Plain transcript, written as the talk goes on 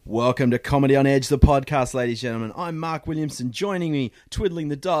Welcome to Comedy on Edge, the podcast, ladies and gentlemen. I'm Mark Williamson. Joining me, twiddling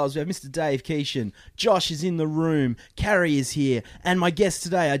the dials, we have Mr. Dave Keeshan. Josh is in the room. Carrie is here. And my guests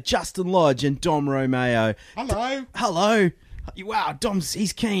today are Justin Lodge and Dom Romeo. Hello. Hello. Wow, Dom's,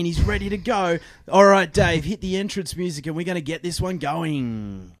 he's keen. He's ready to go. All right, Dave, hit the entrance music and we're going to get this one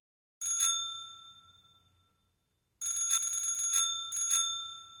going.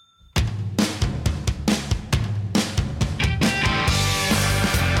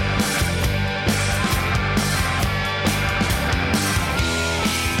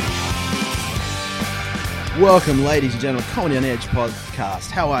 Welcome, ladies and gentlemen, Comedy on Edge podcast.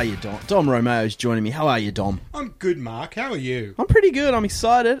 How are you, Dom? Dom Romeo is joining me. How are you, Dom? I'm good, Mark. How are you? I'm pretty good. I'm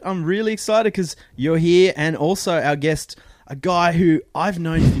excited. I'm really excited because you're here, and also our guest, a guy who I've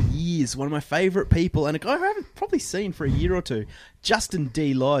known for years, one of my favourite people, and a guy who I haven't probably seen for a year or two, Justin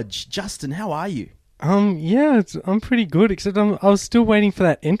D. Lodge. Justin, how are you? Yeah, I'm pretty good, except I was still waiting for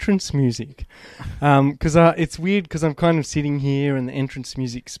that entrance music. Because it's weird because I'm kind of sitting here and the entrance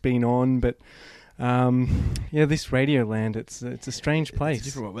music's been on, but... yeah, this Radio Land, it's a strange place. It's a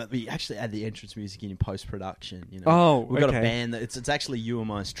different one, but we actually add the entrance music in post-production. You know? Oh, We've got a okay. band that it's actually You Are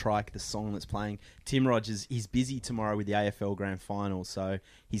My Strike, the song that's playing. Tim Rogers, he's busy tomorrow with the AFL Grand Final, so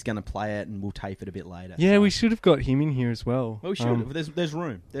he's going to play it and we'll tape it a bit later. Yeah, so. we should have got him in here as well. Well, we should. There's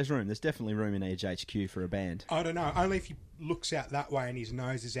room. There's room. There's definitely room in Edge HQ for a band. I don't know. Only if he looks out that way and his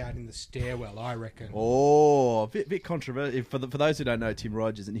nose is out in the stairwell, I reckon. Oh, a bit controversial. For those who don't know Tim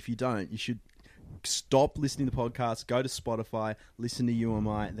Rogers, and if you don't, you should stop listening to the podcast, go to Spotify, listen to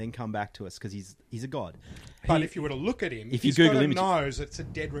UMI, then come back to us because he's a god. But if you were to look at him, if you he's Google got a him, nose that's a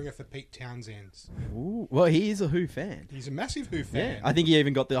dead ringer for Pete Townsend's. Ooh, well, he is a Who fan. He's a massive Who fan. Yeah, I think he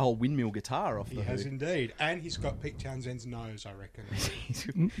even got the whole windmill guitar off He the has Who. indeed. And he's got Pete Townsend's nose, I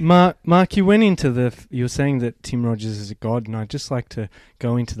reckon. Mark, you went into you were saying that Tim Rogers is a god, and I'd just like to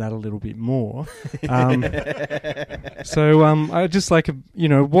go into that a little bit more. So I'd just like,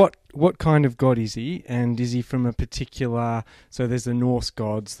 what kind of god is he? And is he from a particular... So there's the Norse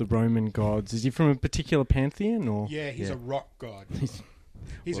gods, the Roman gods. Is he from a particular pantheon? Or Yeah, he's a rock god.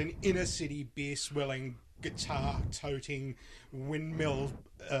 He's an inner city beer swilling, guitar toting, windmill.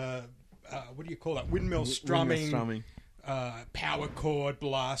 What do you call that? Windmill strumming. Power chord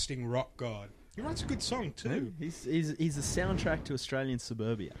blasting rock god. He writes a good song too. He's a soundtrack to Australian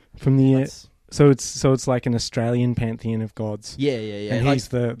suburbia. from the... So it's like an Australian pantheon of gods. Yeah. And he's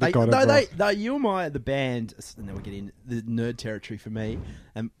the god of rock. UMI, the band, and then we're getting the nerd territory for me.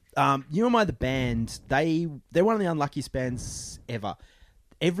 UMI, the band, they're one of the unluckiest bands ever.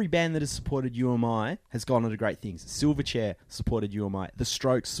 Every band that has supported UMI has gone on to great things. Silverchair supported UMI. The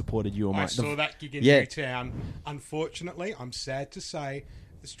Strokes supported UMI. I saw that gig in Newtown. Unfortunately, I'm sad to say,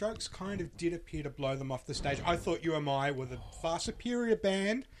 the Strokes kind of did appear to blow them off the stage. I thought UMI were the far superior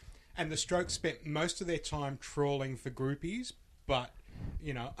band, and the Strokes spent most of their time trawling for groupies, but,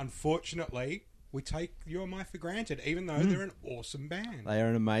 unfortunately, we take UMI for granted, even though they're an awesome band. They are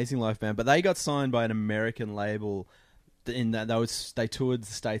an amazing live band, but they got signed by an American label. In that they toured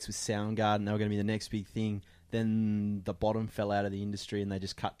the States with Soundgarden. They were going to be the next big thing. Then the bottom fell out of the industry, and they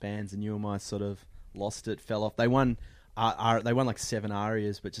just cut bands. And UMI sort of lost it, fell off. They won like 7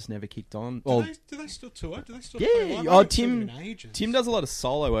 arias, but just never kicked on. Do they still tour? Do they still play live? I haven't seen them in ages. Tim does a lot of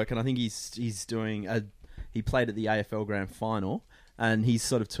solo work, and I think he's doing he played at the AFL Grand Final, and he's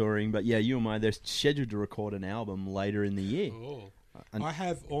sort of touring. But yeah, UMI, they're scheduled to record an album later in the year. Oh. I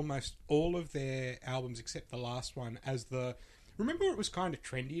have almost all of their albums except the last one as the... Remember it was kind of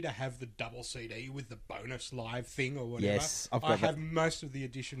trendy to have the double CD with the bonus live thing or whatever? Yes. I have most of the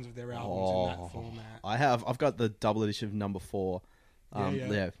editions of their albums in that format. I've got the double edition of number 4.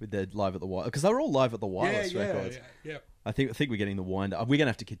 Yeah, with their Live at the Wireless. Because they were all live at the Wireless records. Yeah. I think we're getting the wind up. We're going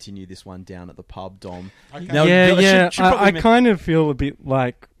to have to continue this one down at the pub, Dom. Okay. Now, I kind of feel a bit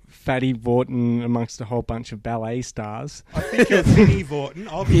like Fatty Vorton amongst a whole bunch of ballet stars. I think you're Vinnie Vorton.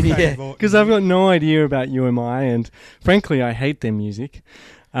 I'll be Fatty Vorton. Because I've got no idea about UMI, and frankly, I hate their music.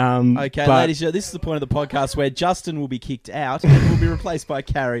 Okay, ladies, this is the point of the podcast where Justin will be kicked out and will be replaced by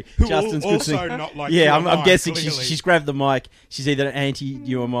Carrie. Who Justin's also not like yeah, UMI, I'm guessing clearly. she's grabbed the mic. She's either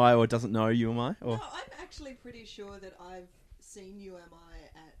anti-UMI or doesn't know UMI. Or... No, I'm actually pretty sure that I've seen UMI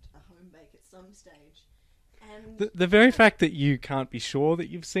at a home bake at some stage. And the very fact that you can't be sure that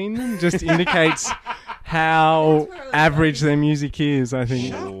you've seen them just indicates how average their music is, I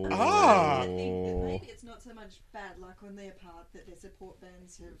think. Shut I up! think that maybe it's not so much bad luck on their part that their support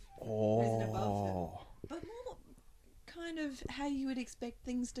bands have risen above them, but more kind of how you would expect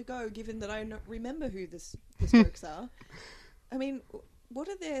things to go, given that I don't remember who the Strokes are. I mean, what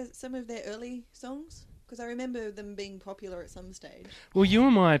are some of their early songs Because I remember them being popular at some stage. Well, You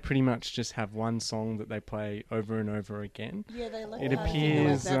and I pretty much just have one song that they play over and over again. Yeah, they like It that.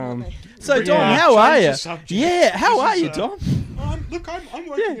 appears, So, Yeah. Dom, how are Change you? the subject. Yeah, how This are is, you, Dom? I'm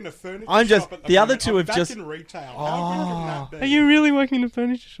working Yeah. in a furniture I'm just- shop at the other moment. two I'm have back just- in retail. How good can that be? Are you really working in a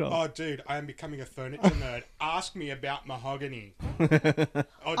furniture shop? Oh, dude, I am becoming a furniture nerd. Ask me about mahogany.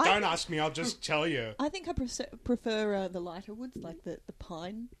 Oh, don't ask me. I'll just tell you. I think I prefer the lighter woods, like the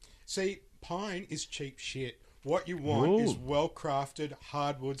pine. See, pine is cheap shit. What you want is Ooh. well-crafted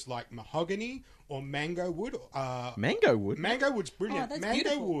hardwoods like mahogany or mango wood. Mango wood? Mango wood's brilliant. Oh, that's Mango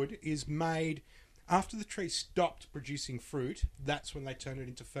beautiful. wood is made after the tree stopped producing fruit. That's when they turn it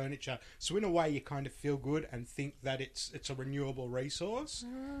into furniture. So in a way, you kind of feel good and think that it's a renewable resource.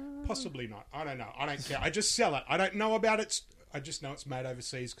 Possibly not. I don't know. I don't care. I just sell it. I don't know about it. I just know it's made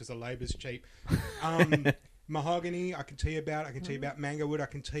overseas because the labour's cheap. Mahogany, I can tell you about. I can tell you about mango wood. I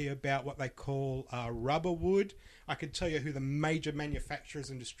can tell you about what they call rubber wood. I can tell you who the major manufacturers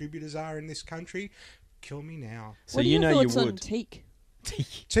and distributors are in this country. Kill me now. So What are you your know you thoughts on would. teak?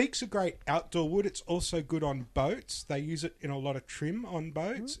 Teak's a great outdoor wood. It's also good on boats. They use it in a lot of trim on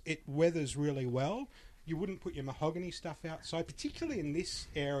boats. It weathers really well. You wouldn't put your mahogany stuff outside, particularly in this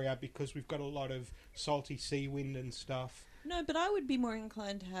area because we've got a lot of salty sea wind and stuff. No, but I would be more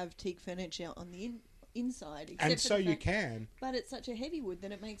inclined to have teak furniture on the inside. Except And for so the you fact- can. But it's such a heavy wood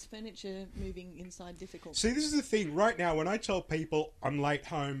that it makes furniture moving inside difficult. See, this is the thing. Right now, when I tell people I'm late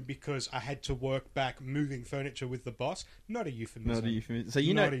home because I had to work back moving furniture with the boss, not a euphemism. Not a euphemism. So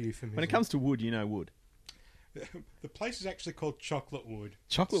you Not know, a euphemism. when it comes to wood, you know wood. The place is actually called Chocolate Wood.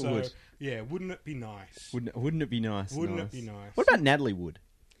 Chocolate So, Wood. Yeah, wouldn't it be nice? Wouldn't it be nice? Wouldn't Nice. it be nice? What about Natalie Wood?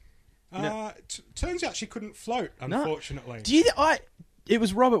 Turns out she couldn't float, unfortunately. Do you? It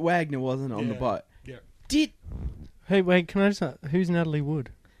was Robert Wagner, wasn't it, on the Yeah. boat? Yeah. Did Hey, wait, can I just... who's Natalie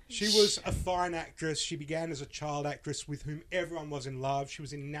Wood? She was a fine actress. She began as a child actress with whom everyone was in love. She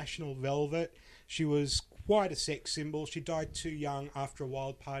was in National Velvet. She was quite a sex symbol. She died too young after a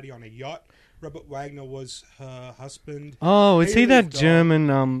wild party on a yacht. Robert Wagner was her husband. Oh, is he that lived on-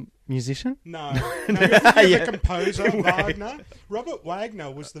 German musician? No, you're thinking Yeah. of the composer, Wagner. Robert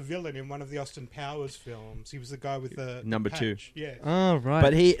Wagner was the villain in one of the Austin Powers films. He was the guy with the Number two. patch. Yeah. Oh,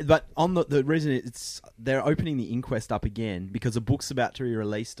 right. but on the reason they're opening the inquest up again because a book's about to be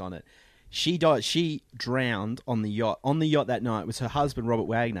released on it. She died. She drowned on the yacht. On the yacht that night was her husband Robert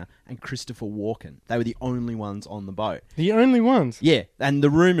Wagner and Christopher Walken. They were the only ones on the boat. The only ones? Yeah, and the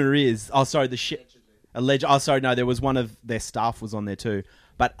rumor is, there was one of their staff was on there too.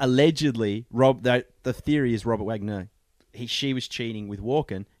 But allegedly, the theory is Robert Wagner, she was cheating with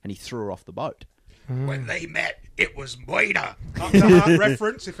Walken, and he threw her off the boat. When they met, it was murder. Up to heart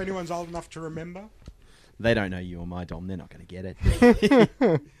reference, if anyone's old enough to remember. They don't know you or my Dom. They're not going to get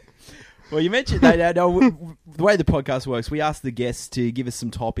it. Well, you mentioned the way the podcast works. We ask the guests to give us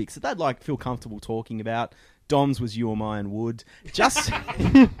some topics that they'd feel comfortable talking about. Dom's was You or My and Wood. Just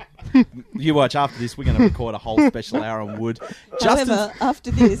you watch after this. We're going to record a whole special hour on Wood. However, after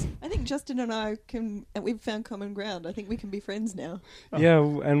this, I think Justin and I we've found common ground. I think we can be friends now. Yeah,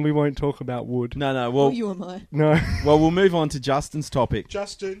 and we won't talk about wood. No. Or Well, you or I. No. well, we'll move on to Justin's topic.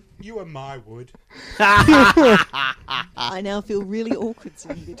 Justin, you are my wood. I now feel really awkward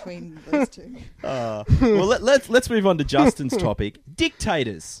sitting between those two. Well, let's move on to Justin's topic: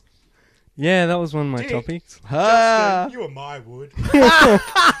 dictators. Yeah, that was one of my Dick. topics. Justin, you are my wood.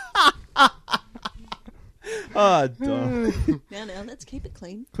 Oh, Dom. Now, let's keep it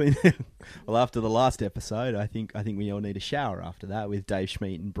clean. Well, after the last episode, I think we all need a shower after that with Dave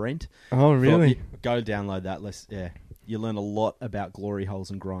Schmeat and Brent. Oh, really? Go download that. You learn a lot about glory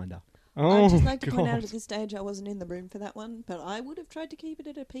holes and grinder. Oh, I'd just like to God. point out at this stage I wasn't in the room for that one, but I would have tried to keep it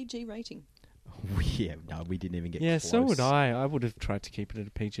at a PG rating. Yeah, no, we didn't even get Yeah, close. so would I. I would have tried to keep it at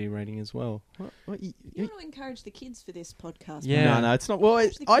a PG rating as well. What, You want to encourage the kids for this podcast. Yeah. No, it's not. Well,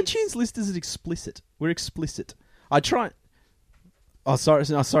 Watch the iTunes kids. list is explicit. We're explicit. I try. Oh,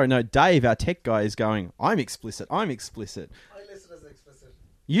 sorry. No, Dave, our tech guy, is going. I'm explicit. I listed as explicit.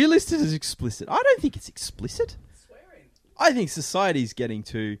 You listed as explicit. I don't think it's explicit. Swearing. I think society's getting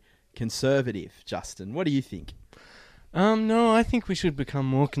too conservative. Justin, what do you think? No, I think we should become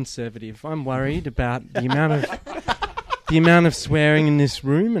more conservative. I'm worried about the amount of swearing in this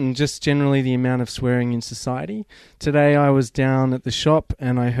room and just generally the amount of swearing in society. Today I was down at the shop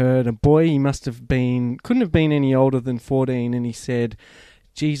and I heard a boy, he couldn't have been any older than 14, and he said,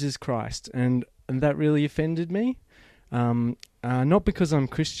 Jesus Christ, and that really offended me. Not because I'm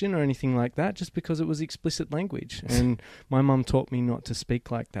Christian or anything like that, just because it was explicit language, and my mum taught me not to speak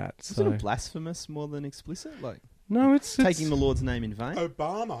like that. Isn't So it blasphemous more than explicit? No, it's taking the Lord's name in vain.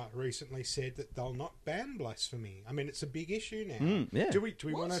 Obama recently said that they'll not ban blasphemy. I mean, it's a big issue now. Yeah. Do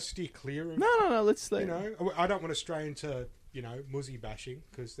we want to steer clear of? No. Let's. You know, I don't want to stray into Muzzy bashing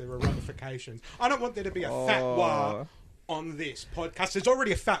because there are ramifications. I don't want there to be a fatwa on this podcast. There's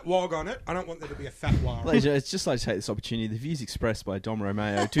already a fatwa on it. I don't want there to be a fatwa. It's just like to take this opportunity. The views expressed by Dom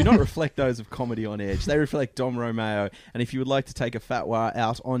Romeo do not reflect those of Comedy on Edge. They reflect Dom Romeo. And if you would like to take a fatwa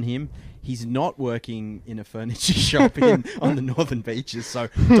out on him, he's not working in a furniture shop on the northern beaches. So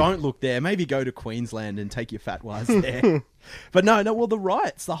don't look there. Maybe go to Queensland and take your fatwas there. But no. Well, the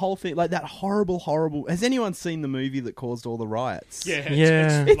riots, the whole thing, like that horrible. Has anyone seen the movie that caused all the riots? Yeah,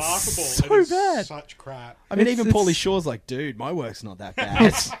 Yeah. it's laughable. So It is bad. Such crap. I mean, even Pauly Shaw's like, dude, my work's not that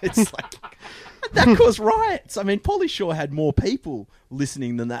bad. It's like, that caused riots. I mean, Pauly Shaw had more people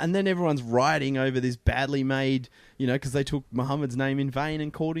listening than that. And then everyone's rioting over this badly made, because they took Muhammad's name in vain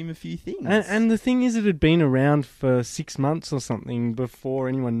and called him a few things. And the thing is, it had been around for 6 months or something before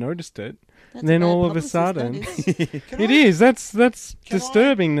anyone noticed it. That's And then a bad all of a publicist, sudden, that is. Can it I- is. That's Can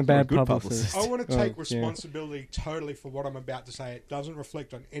disturbing. The What a bad good publicist. I want to Oh, take yeah. responsibility totally for what I'm about to say. It doesn't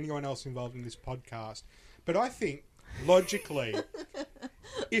reflect on anyone else involved in this podcast. But I think, logically,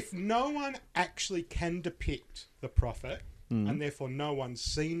 if no one actually can depict the Prophet, and therefore no one's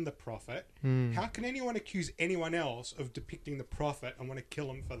seen the Prophet, how can anyone accuse anyone else of depicting the Prophet and want to kill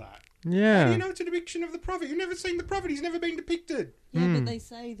him for that? How do Yeah. you know it's a depiction of the Prophet? You've never seen the Prophet. He's never been depicted. Yeah, but they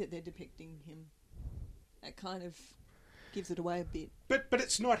say that they're depicting him. That kind of gives it away a bit. But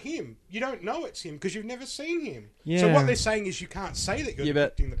it's not him. You don't know it's him because you've never seen him. So Yeah. what they're saying is you can't say that you're Yeah,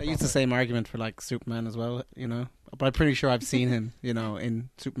 but depicting the They Prophet. use the same argument for like Superman as well, But I'm pretty sure I've seen him, in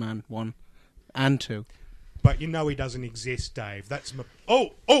Superman 1 and 2. But you know he doesn't exist, Dave. That's my... Oh!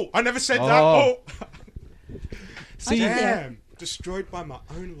 I never said that. Oh. Oh! See, Damn. Destroyed by my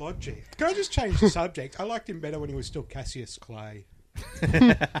own logic. Can I just change the subject? I liked him better when he was still Cassius Clay.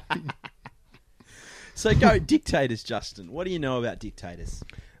 So go dictators, Justin. What do you know about dictators?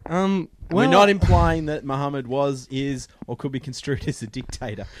 well, We're not implying that Muhammad is, or could be construed as a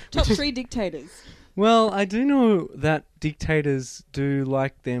dictator. Top 3 dictators. Well, I do know that dictators do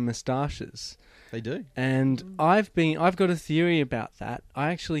like their moustaches. They do. And I've got a theory about that.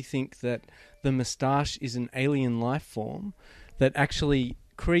 I actually think that the moustache is an alien life form that actually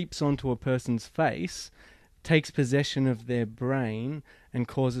creeps onto a person's face, takes possession of their brain, and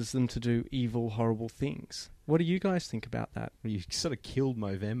causes them to do evil, horrible things. What do you guys think about that? Well, you sort of killed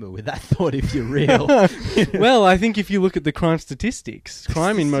Movember with that thought if you're real. Well, I think if you look at the crime statistics,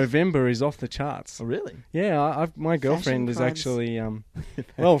 crime in Movember is off the charts. Oh, really? Yeah, my girlfriend is crimes. actually,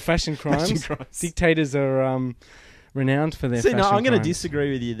 fashion crimes. Fashion crimes. Dictators are renowned for their See, fashion no, I'm going to crimes.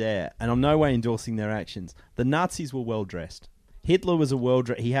 disagree with you there, and I'm no way endorsing their actions. The Nazis were well dressed. Hitler was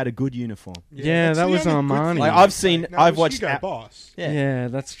he had a good uniform. Yeah, that's that the was only good Armani. thing Like, you I've can say. seen- No, I've it was watched Hugo that- Boss. Yeah,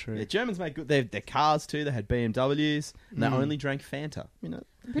 that's true. Yeah, Germans make good. Their cars too. They had BMWs, and they only drank Fanta. I'm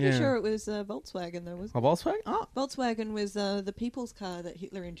pretty Yeah. sure it was Volkswagen, though, wasn't A Volkswagen. Oh, it? Volkswagen was the people's car that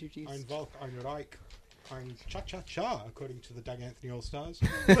Hitler introduced. Ein Volk, ein Reich, ein Cha-Cha-Cha, according to the Doug Anthony All-Stars.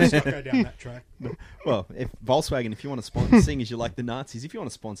 Let's not go down that track. well, if Volkswagen, if you want to sponsor, seeing as you like the Nazis, if you want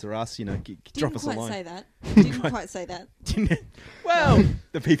to sponsor us, drop Didn't us a quite line. say that. Didn't quite say that. Well,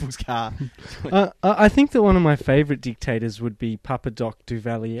 the people's car. I think that one of my favourite dictators would be Papa Doc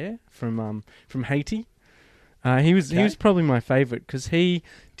Duvalier from Haiti. He was probably my favourite because he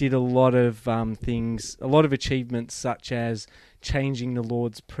did a lot of things, a lot of achievements such as changing the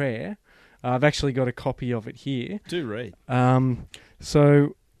Lord's Prayer. I've actually got a copy of it here. Do read.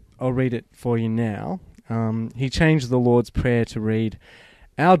 So I'll read it for you now. He changed the Lord's Prayer to read,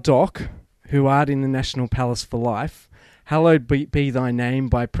 "Our Doc, who art in the National Palace for life, hallowed be thy name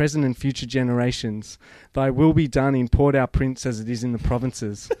by present and future generations. Thy will be done in Port-au-Prince as it is in the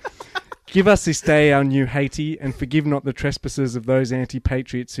provinces. Give us this day our new Haiti, and forgive not the trespasses of those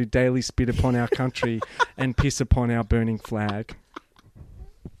anti-patriots who daily spit upon our country and piss upon our burning flag."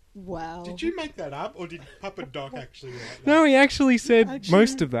 Wow. Did you make that up, or did Papa Doc actually write that? No, he actually said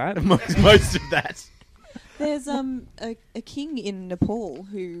most of that. Most of that. There's a king in Nepal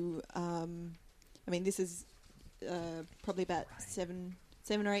who this is probably about seven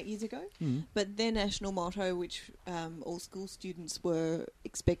or 8 years ago. But their national motto, which all school students were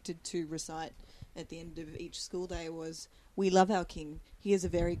expected to recite at the end of each school day, was, "We love our king. He is a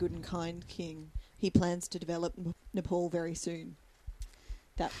very good and kind king. He plans to develop Nepal very soon."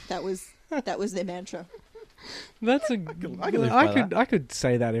 That was their mantra. That's a. I can live by that. I could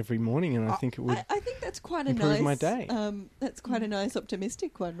say that every morning, and I think it would. I think that's quite a improve nice my day. That's quite a nice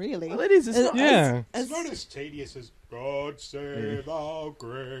optimistic one, really. Well, it is. It's not, Yeah. It's not as tedious as God save our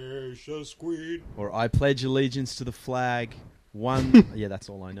gracious Queen. Or I pledge allegiance to the flag. One, yeah, that's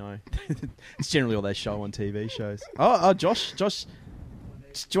all I know. It's generally all they show on TV shows. Oh, Josh, do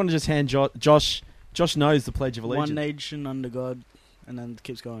you want to just hand Josh? Josh knows the Pledge of Allegiance. One nation under God, and then it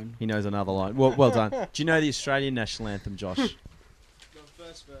keeps going. He knows another line. Well done. Do you know the Australian national anthem, Josh? The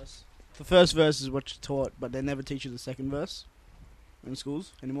first verse. The first verse is what you're taught, but they never teach you the second verse in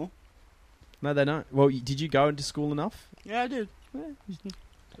schools anymore. No, they don't. Well, did you go into school enough? Yeah, I did.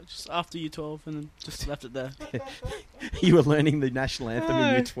 Just after year 12, and then just left it there. You were learning the national anthem in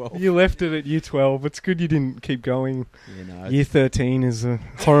year 12. You left it at year 12. It's good you didn't keep going. You know, Year 13 is a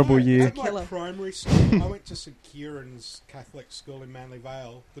horrible year. At my primary school, I went to St Kieran's Catholic school in Manly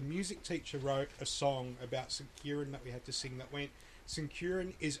Vale. The music teacher wrote a song about St Kieran that we had to sing that went, St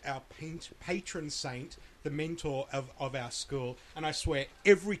Kieran is our patron saint, the mentor of our school. And I swear,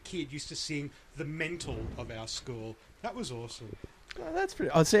 every kid used to sing the mentor of our school. That was awesome. Oh, that's pretty.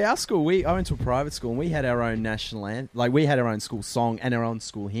 Oh, see, our school. I went to a private school, and we had our own national anthem. Like, we had our own school song and our own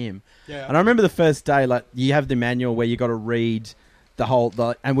school hymn. Yeah. And I remember the first day, like, you have the manual where you got to read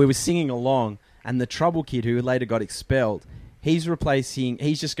and we were singing along. And the trouble kid who later got expelled, he's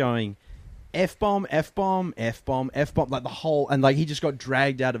just going F-bomb, F-bomb, F-bomb, F-bomb, like the whole, and like he just got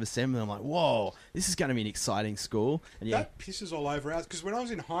dragged out of assembly. I'm like, whoa, this is going to be an exciting school. And yeah, that pisses all over ours because when I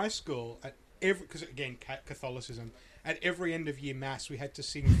was in high school, because again Catholicism. At every end of year mass, we had to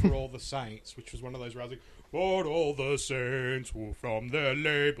sing "For All the Saints," which was one of those where I was like, "For all the saints will from their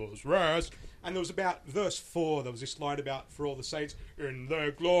labours rest." And there was about verse 4. There was this line about "For all the saints in their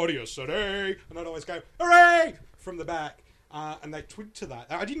glorious city," and I'd always go "Hooray!" from the back. And they twigged to that.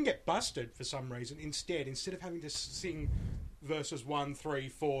 I didn't get busted for some reason. Instead of having to sing verses 1, 3,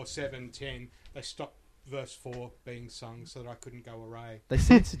 4, 7, 10, they stopped verse 4 being sung so that I couldn't go away. they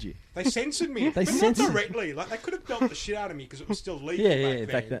censored you. They censored me. They but censored not directly. Like, they could have built the shit out of me because it was still legal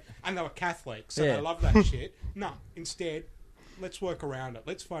back then. And they were Catholic, so Yeah. they loved that shit. No, instead, let's work around it.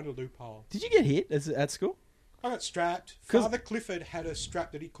 Let's find a loophole. Did you get hit at school? I got strapped. 'Cause- Father Clifford had a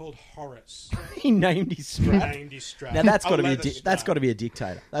strap that he called Horace. He named his strap. Named his strap. Now that's got to be leather that's strap. got to be a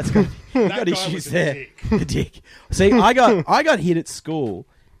dictator. That's got That guy issues was a there. dick. The dick. See, I got hit at school,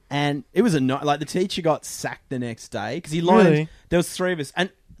 and it was like the teacher got sacked the next day because he lined. Really? There was 3 of us, and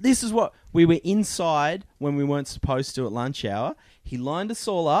this is what we were inside when we weren't supposed to at lunch hour. He lined us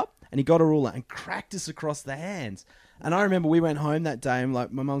all up, and he got a ruler and cracked us across the hands. And I remember we went home that day, and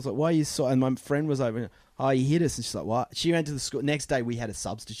like my mum's like, "Why are you so?" And my friend was over. "Oh, you hit us," and she's like, "What?" She went to the school. Next day, we had a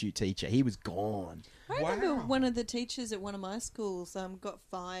substitute teacher. He was gone. I remember Wow. one of the teachers at one of my schools got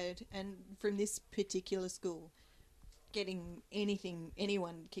fired, and from this particular school, getting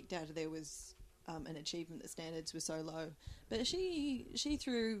anyone kicked out of there was an achievement. The standards were so low. But she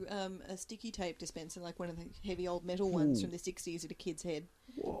threw a sticky tape dispenser, like one of the heavy old metal ones from the 60s, at a kid's head.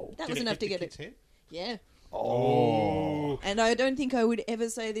 Whoa. That Did was it enough hit to the get kid's it. head? Yeah. Oh. And I don't think I would ever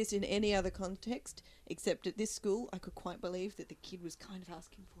say this in any other context, except at this school, I could quite believe that the kid was kind of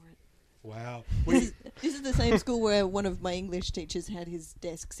asking for it. Wow. This is the same school where one of my English teachers had his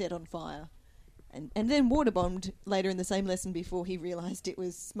desk set on fire and then water bombed later in the same lesson before he realised it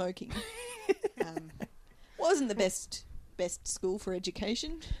was smoking. Wasn't the best school for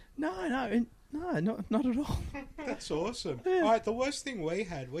education. No, not at all. That's awesome. All right, the worst thing we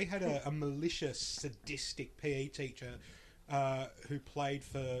had a malicious, sadistic PE teacher who played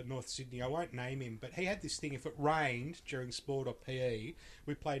for North Sydney. I won't name him, but he had this thing. If it rained during sport or PE,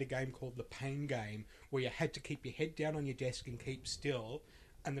 we played a game called the pain game, where you had to keep your head down on your desk and keep still.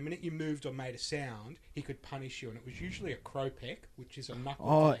 And the minute you moved or made a sound, he could punish you. And it was usually a crow peck, which is a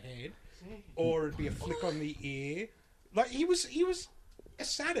knuckle to the head, or it'd be a flick on the ear. Like, he was a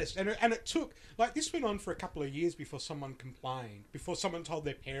sadist, and it took, like, this went on for a couple of years before someone complained, before someone told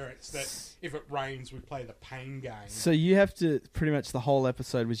their parents that if it rains we play the pain game. So you have to, pretty much the whole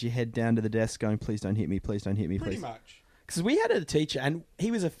episode was your head down to the desk going, "Please don't hit me, please don't hit me, Pretty please." much. Because we had a teacher and he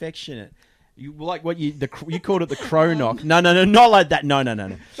was affectionate. You like what you called it the crow knock. No, not like that. No.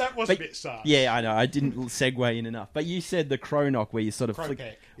 That was But- a bit sus. Yeah, I know. I didn't segue in enough. But you said the crow knock where you sort of Crow flick.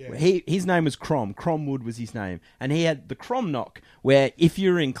 peck, yeah. His name was Crom. Cromwood was his name. And he had the Crom knock where if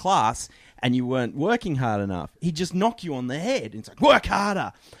you were in class and you weren't working hard enough, he'd just knock you on the head. And it's like, work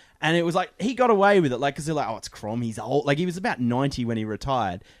harder. And it was like, he got away with it. Like, because they're like, oh, it's Crom. He's old. Like, he was about 90 when he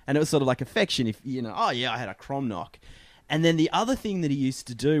retired. And it was sort of like affection if, oh, yeah, I had a Crom knock. And then the other thing that he used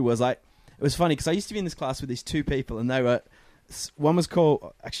to do was like, it was funny because I used to be in this class with these 2 people and they were one was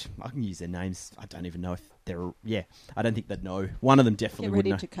called. Actually, I can use their names. I don't even know if they're. Yeah, I don't think they'd know. One of them definitely Get would ready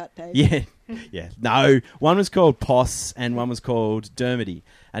know. to cut, Dave. Yeah, yeah. No, one was called Poss and one was called Dermody.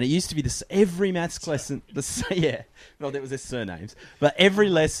 And it used to be this every maths lesson. Yeah, well, that was their surnames. But every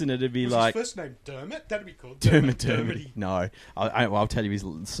lesson it'd be Was like his first name Dermot? That'd be cool. Dermody. No, I'll tell you his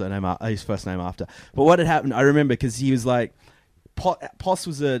surname, his first name after. But what had happened, I remember because he was like, Poss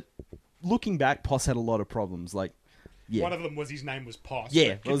was a. Looking back, Poss had a lot of problems. Like, yeah, One of them was his name was Poss.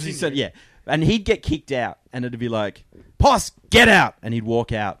 yeah, but well, he continue. said yeah, and he'd get kicked out, and it'd be like, Poss, get out, and he'd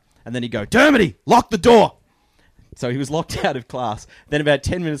walk out, and then he'd go, Dermody, lock the door. So he was locked out of class. Then about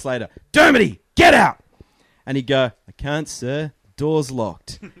 10 minutes later, Dermody, get out, and he'd go, I can't, sir. Door's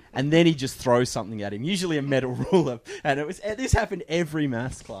locked. And then he'd just throw something at him, usually a metal ruler. And this happened every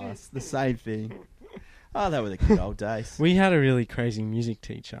maths class, the same thing. Oh, that were the good old days. We had a really crazy music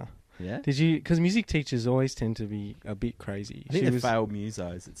teacher. Yeah? Did you? Because music teachers always tend to be a bit crazy. I think they're failed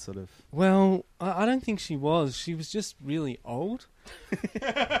musos. It's sort of... Well, I don't think she was. She was just really old.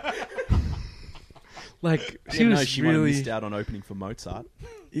 Like, she was she might have really... missed out on opening for Mozart.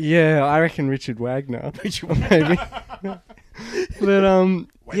 Yeah, I reckon Richard Wagner. Which one? Maybe. But,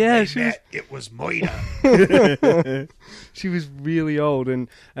 yeah, It was Moida. she was really old, and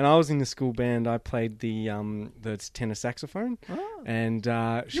I was in the school band. I played the tenor saxophone, and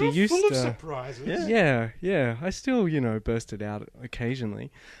she You're used full of to. surprises. Yeah. I still, burst it out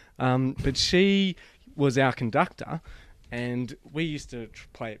occasionally, but she was our conductor, and we used to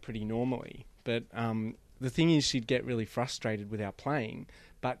play it pretty normally. But the thing is, she'd get really frustrated with our playing.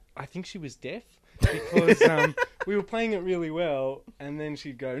 But I think she was deaf. Because we were playing it really well, and then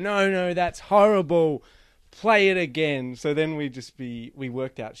she'd go, no, that's horrible, play it again. So then we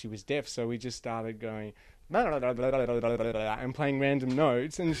worked out she was deaf, so we just started going and playing random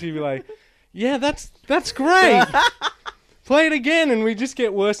notes, and she'd be like, yeah, that's great, play it again. And we just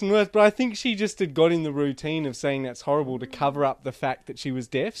get worse and worse. But I think she just had got in the routine of saying that's horrible to cover up the fact that she was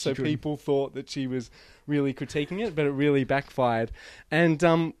deaf, so people thought that she was really critiquing it, but it really backfired. And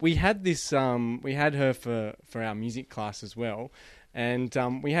we had her for our music class as well, and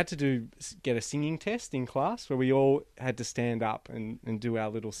we had to get a singing test in class where we all had to stand up and do our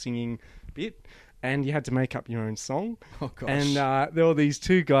little singing bit, and you had to make up your own song. Oh, gosh. And there were these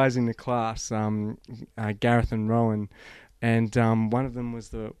two guys in the class, Gareth and Rowan, and one of them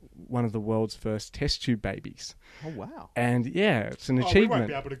was one of the world's first test tube babies. Oh, wow. And yeah, it's an We achievement. won't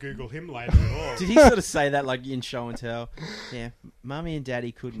be able to Google him later at all. Did he sort of say that like in show and tell? Yeah, Mummy and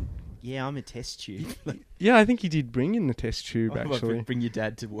Daddy couldn't. Yeah, I'm a test tube. Yeah, I think he did bring in the test tube, actually. Bring your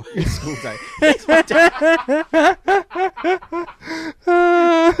dad to work school day. It's my dad.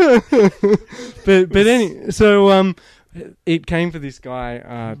 So it came for this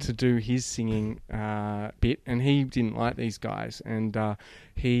guy to do his singing bit, and he didn't like these guys, and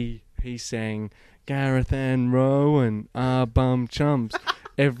he sang Gareth and Rowan are bum chums.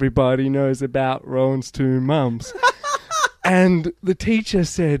 Everybody knows about Rowan's two mums. And the teacher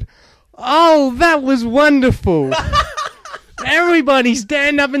said, "Oh, that was wonderful. Everybody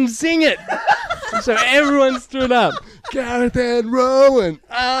stand up and sing it." So everyone stood up. Gareth and Rowan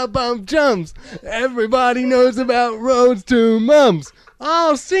are bum chums. Everybody knows about Rowan's two mums.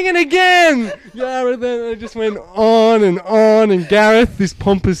 Oh, sing it again! Gareth, and it just went on, and Gareth, this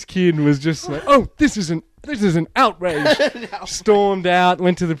pompous kid, was just like, "Oh, this is an outrage." Stormed out,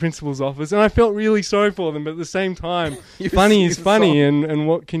 went to the principal's office, and I felt really sorry for them, but at the same time, funny is funny, and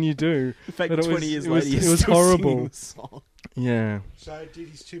what can you do? In fact, But 20 years later, it you're was still horrible. singing the song. Yeah. So did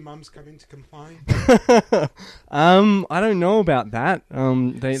his two mums come in to complain? I don't know about that.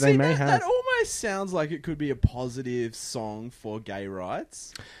 They See, may that, have. that almost sounds like it could be a positive song for gay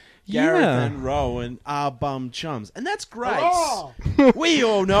rights. Yeah. Gareth and Rowan are bum chums. And that's great. Oh! We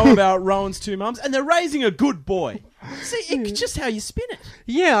all know about Rowan's two mums, and they're raising a good boy. See, it's just how you spin it.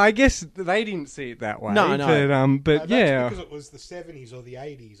 Yeah, I guess they didn't see it that way. No. But That's yeah. because it was the 70s or the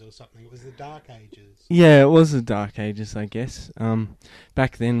 80s or something. It was the Dark Ages. Yeah, it was the Dark Ages, I guess.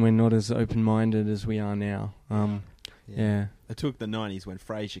 Back then, we're not as open-minded as we are now. Yeah. It took the 90s when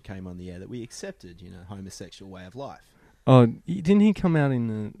Frasier came on the air that we accepted, homosexual way of life. Oh, didn't he come out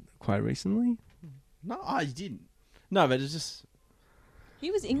quite recently? No, I didn't. No, but it's just... He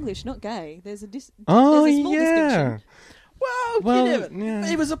was English, not gay. There's a Oh, there's a small yeah. distinction. Well, Well, you never,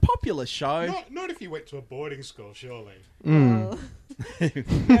 yeah. it was a popular show. Not if you went to a boarding school, surely. Mm. Well,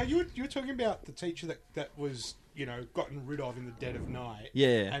 Now, you were talking about the teacher that was, gotten rid of in the dead of night.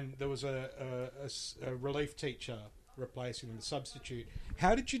 Yeah. And there was a relief teacher replacing the substitute.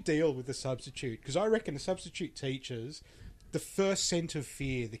 How did you deal with the substitute? Because I reckon the substitute teachers the first scent of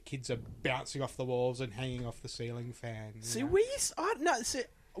fear, the kids are bouncing off the walls and hanging off the ceiling fan. you See, know?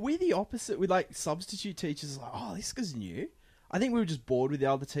 we're the opposite. With like substitute teachers, like, oh, this is new. I think we were just bored with the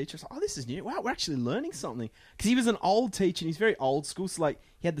other teachers. Oh, this is new. Wow, we're actually learning something. Because he was an old teacher and he's very old school. So like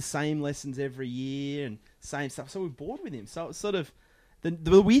he had the same lessons every year and same stuff. So we were bored with him. So it was sort of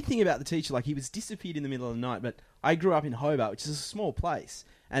the weird thing about the teacher, like he was disappeared in the middle of the night. But I grew up in Hobart, which is a small place.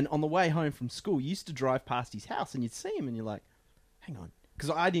 And on the way home from school, you used to drive past his house and you'd see him and you're like, hang on. Because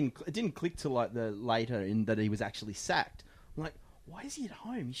it didn't click till like the later in that he was actually sacked. I'm like, why is he at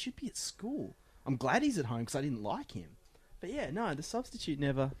home? He should be at school. I'm glad he's at home because I didn't like him. But yeah, no, the substitute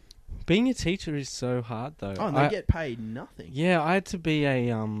never. Being a teacher is so hard, though. Oh, and they get paid nothing. Yeah, I had to be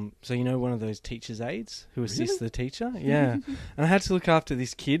so you know, one of those teachers' aides who assist the teacher. Yeah, and I had to look after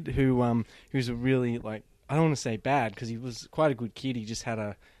this kid who was a really, like, I don't want to say bad because he was quite a good kid. He just had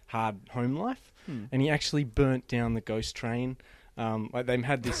a hard home life, and he actually burnt down the ghost train. Like they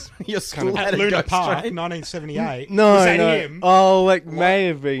had this Your school At had a Luna ghost Park, train? 1978. No, was that no. him? Oh, like may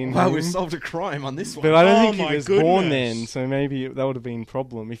have been. Wow, him. we've solved a crime on this one. But I don't Oh think my he was born goodness. then, so maybe that would have been a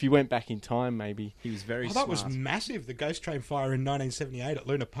problem. If you went back in time, maybe. He was very Oh, smart. that was massive. The ghost train fire in 1978 at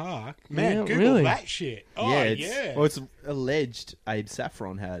Luna Park. Man, Yeah, Google really? that shit. Oh, yeah. Well, it's alleged Abe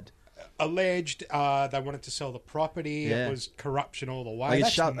Saffron had. Alleged they wanted to sell the property. Yeah. It was corruption all the way. Like, it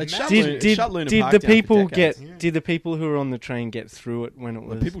That's shut massive. Luna- Did shut Luna did Park the down for people decades. get? Yeah. Did the people who were on the train get through it when it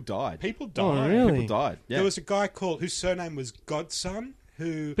was? People died. People Oh, died. really? People died. Yeah. There was a guy whose surname was Godson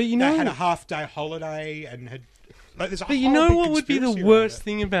who But you they know- had a half-day holiday and had... Like, there's a But you whole know big what would be the conspiracy worst around it.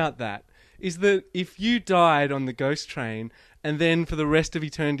 thing about that is that if you died on the ghost train and then for the rest of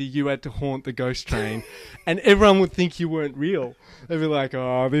eternity you had to haunt the ghost train and everyone would think you weren't real. They'd be like,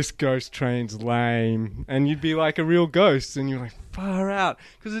 oh, this ghost train's lame. And you'd be like a real ghost and you're like, far out.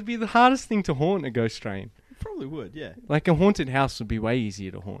 Because it'd be the hardest thing to haunt a ghost train. Probably would, yeah. Like a haunted house would be way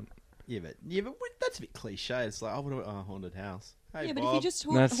easier to haunt. Yeah, but that's a bit cliche. It's like, what a haunted house. Hey, Yeah, but Bob. if you just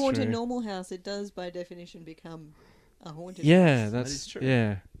That's haunt a true. normal house, it does by definition become a haunted Yeah, house. that's is true.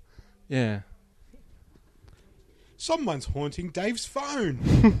 Yeah. Yeah. Someone's haunting Dave's phone.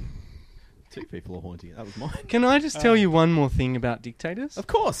 Two people are haunting it. That was mine. Can I just tell you one more thing about dictators? Of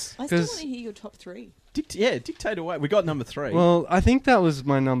course. I still 'Cause- want to hear your top three. Dictate away. We got number 3. Well, I think that was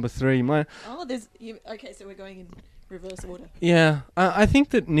my number 3. Oh, okay, so we're going in reverse order. Yeah, I think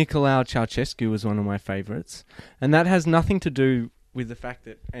that Nicolae Ceausescu was one of my favourites, and that has nothing to do with the fact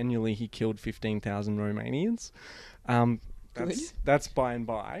that annually he killed 15,000 Romanians. That's by and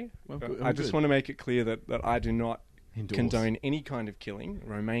by. Well, good. I just want to make it clear that I do not Endorse. condone any kind of killing,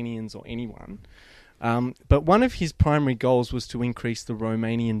 Romanians or anyone. But one of his primary goals was to increase the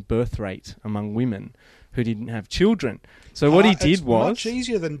Romanian birth rate among women who didn't have children. So what he did it's was... much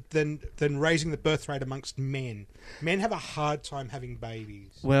easier than raising the birth rate amongst men. Men have a hard time having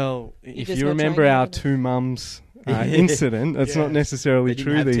babies. Well, if just you got remember trained our in it. two mums incident, that's Yeah. not necessarily They didn't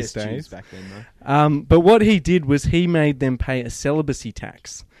true have these test tubes days. back then, though. But what he did was he made them pay a celibacy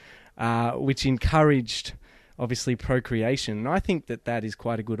tax, which encouraged, obviously, procreation. And I think that is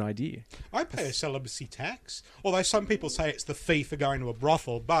quite a good idea. I pay a celibacy tax, although some people say it's the fee for going to a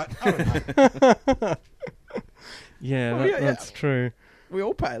brothel, but I don't know. Yeah, Well, yeah, that's true. We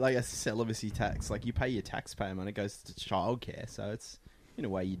all pay like a celibacy tax. Like you pay your tax payment, it goes to childcare. So it's in a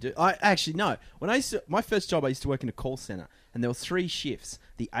way you do. I actually no. When my first job, I used to work in a call center, and there were 3 shifts: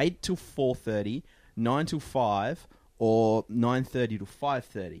 the 8 till 4:30, 9 till 5, or 9:30 to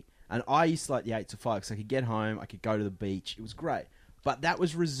 5:30. And I used to like the 8 to 5 because I could get home, I could go to the beach. It was great. But that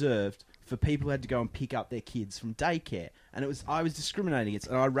was reserved for people who had to go and pick up their kids from daycare. And I was discriminating against,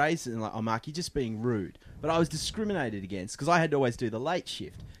 and I raised it and like, oh, Mark, you're just being rude. But I was discriminated against because I had to always do the late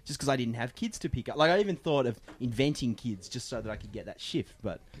shift just because I didn't have kids to pick up. Like, I even thought of inventing kids just so that I could get that shift,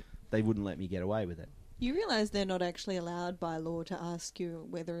 but they wouldn't let me get away with it. You realise they're not actually allowed by law to ask you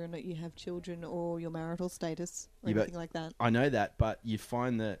whether or not you have children or your marital status or Yeah, but- anything like that. I know that, but you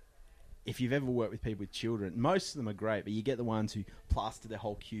find that if you've ever worked with people with children, most of them are great, but you get the ones who plaster their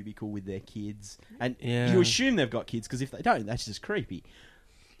whole cubicle with their kids. And Yeah. you assume they've got kids, because if they don't, that's just creepy.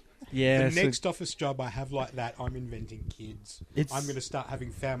 Yeah, The next office job I have like that, I'm inventing kids. It's- I'm going to start having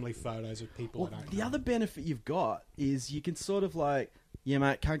family photos of people Well, I don't the know. other benefit you've got is you can sort of like, yeah,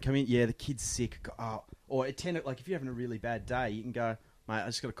 mate, can't come in. Yeah, the kid's sick. Oh. Or like if you're having a really bad day, you can go, mate, I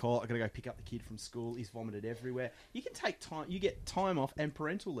just got to call. I got to go pick up the kid from school. He's vomited everywhere. You can take time. You get time off and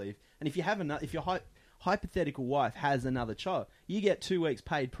parental leave. And if you have if your hypothetical wife has another child, you get 2 weeks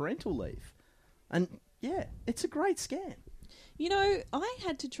paid parental leave. And yeah, it's a great scam. You know, I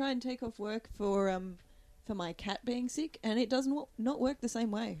had to try and take off work for for my cat being sick, and it does not work the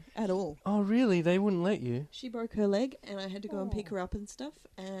same way at all. Oh, really? They wouldn't let you? She broke her leg, and I had to go and pick her up and stuff,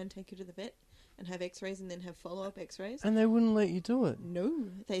 and take her to the vet, and have X-rays, and then have follow-up X-rays. And they wouldn't let you do it? No,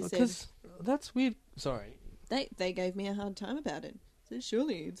 they said Because that's weird. Sorry. they gave me a hard time about it. So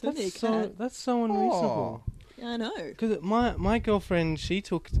surely it's only a That's cat. that's so unreasonable. I know. Because my girlfriend, she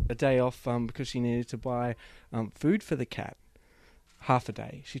took a day off because she needed to buy food for the cat. Half a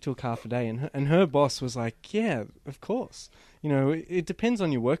day. She took half a day, and her boss was like, "Yeah, of course. You know, it depends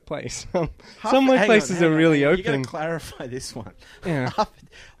on your workplace. Some workplaces are really open." You got to clarify this one. Yeah.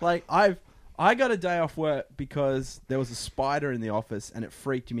 Like I got a day off work because there was a spider in the office and it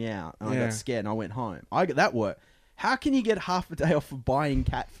freaked me out, and I Yeah. got scared and I went home. I got that work. How can you get half a day off for buying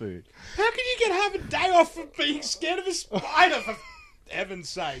cat food? How can you get half a day off from being scared of a spider, for heaven's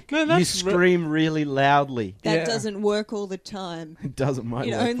sake? No, You that's scream really loudly. That Yeah. doesn't work all the time. It doesn't matter.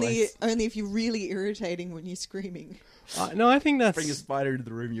 You know, only if you're really irritating when you're screaming. no, I think that's Bring a spider into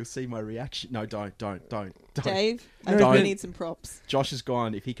the room, you'll see my reaction. No, don't. Dave, I No, think we but- need some props. Josh is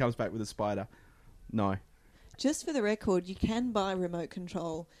gone. If he comes back with a spider, no. Just for the record, you can buy remote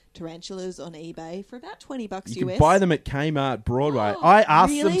control tarantulas on eBay for about $20 You US. can buy them at Kmart Broadway. Oh, I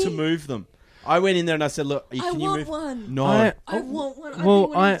asked them really? to move them. I went in there and I said, "Look, I can you want move?" one. No, I want one. I've Well,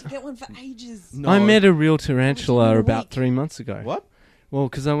 been wanting to get one for ages. no. I met a real Which tarantula in a about week. 3 months ago. What? Well,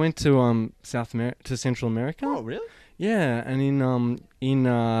 because I went to Central America. Oh, really? Yeah, and in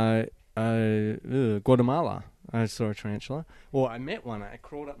Guatemala, I saw a tarantula. Well, I met one. It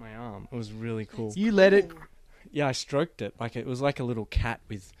crawled up my arm. It was really cool. You let it. Yeah, I stroked it. Like it was like a little cat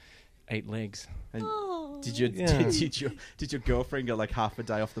with 8 legs. And Oh. did your Yeah. did your girlfriend go like half a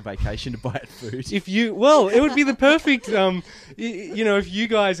day off the vacation to buy it food? If you, well, it would be the perfect. You know, if you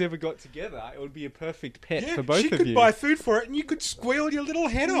guys ever got together, it would be a perfect pet Yeah, for both she of could you. buy food for it, and you could squeal your little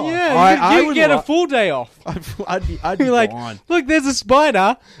head off. Yeah, I you would get a lo- full day off. I'd be You're like, gone. look, there's a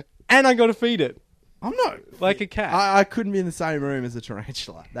spider, and I got to feed it I'm not. like a cat. I couldn't be in the same room as a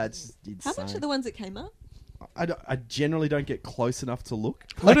tarantula. That's insane. How much are the ones that came up? I generally don't get close enough to look.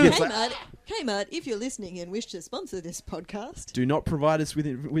 What Like, are- it's like, Kmart, if you're listening and wish to sponsor this podcast, do not provide us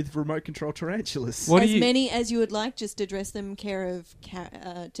with remote control tarantulas. What do as you- many as you would like, just address them to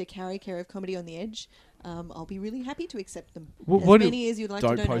carry care of Comedy on the Edge. I'll be really happy to accept them. What- as what do- many as you'd like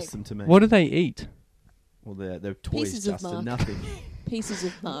Don't to donate. post them to me. What do they eat? Well, they're toys, Pieces of Justin. bark. Nothing. Pieces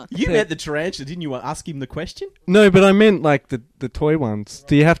of bark. You met the tarantula, didn't you? Ask him the question. No, but I meant like the toy ones.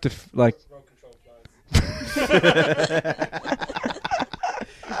 Do you have to like?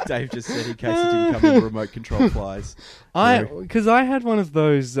 Dave just said in case it didn't come in remote control flies. Because I had one of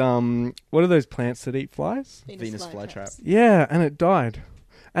those. What are those plants that eat flies? Venus flytrap. Yeah, and it died.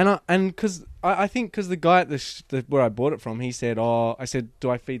 And because I think because the guy at where I bought it from, he said, "Oh," I said, "Do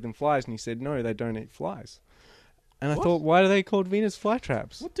I feed them flies?" And he said, "No, they don't eat flies." And I What? thought, why are they called Venus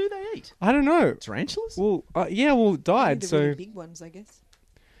flytraps? What do they eat? I don't know. Tarantulas? Well, it died. The So really big ones, I guess.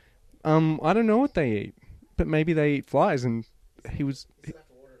 I don't know what they eat, but maybe they eat flies. And he was.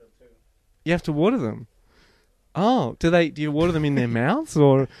 You have to water them. Oh, do you water them in their mouths,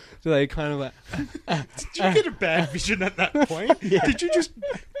 or do they kind of like? Did you get a bad vision at that point? Did you just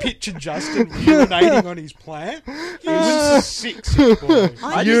picture Justin urinating on his plant? He was sick boy.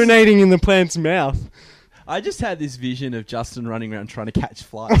 urinating in the plant's mouth? I just had this vision of Justin running around trying to catch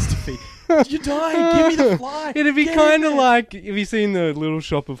flies to feed. You're dying. Give me the fly. It'd be Get kind in of there. like, have you seen the Little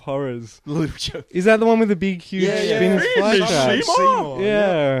Shop of Horrors? Little joke. Is that the one with the big, huge Yeah, yeah. Venus Really? flytrap? Seymour.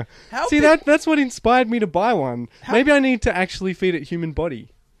 Yeah. How See, big- that's what inspired me to buy one. Maybe I need to actually feed it human body.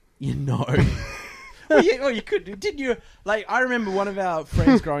 You know. well, you could. Didn't you? Like, I remember one of our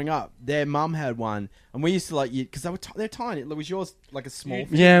friends growing up. Their mum had one, and we used to like because they're tiny. Was yours like a small? You-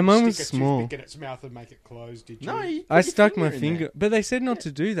 thing? Yeah, mine Stick was a small. toothpick in its mouth and make it close, did you? No, you put I your stuck my in there. finger, but they said not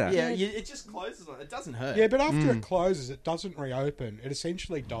to do that. Yeah, it just closes. It doesn't hurt. Yeah, but after it closes, it doesn't reopen. It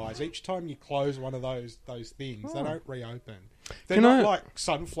essentially dies. Each time you close one of those things, they don't reopen. They're Can not I- like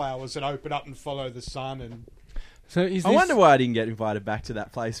sunflowers that open up and follow the sun. And So is I this, wonder why I didn't get invited back to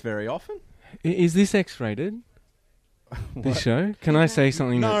that place very often. is this X-rated? This show? Can I say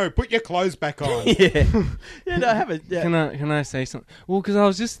something? no, put your clothes back on. Yeah, yeah. No, I haven't. Yeah. Can I say something? Well, because I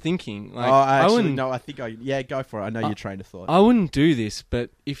was just thinking, like, oh, actually, wouldn't. no. I think go for it. I know your train of thought. I wouldn't do this,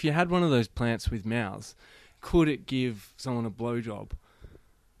 but if you had one of those plants with mouths, could it give someone a blowjob?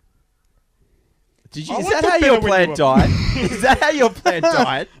 Did you? I Is liked that it how better your when plant you were- died? Is that how your plant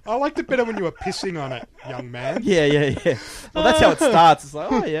died? I liked it better when you were pissing on it, young man. Yeah. Well, that's how it starts. It's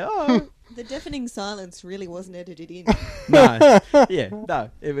like, oh yeah. Oh. The deafening silence really wasn't edited in. No. Yeah. No.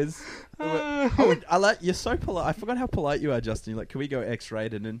 It was. I like. You're so polite. I forgot how polite you are, Justin. You're like, can we go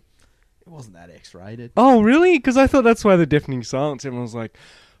X-rated? And It wasn't that X-rated. Oh, really? Because I thought that's why the deafening silence. Everyone was like,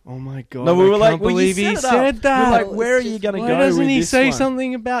 "Oh my god!" No, we were I like, can't well, believe you he set it up. said that. We're like, where are you going to Why go doesn't with he this say one?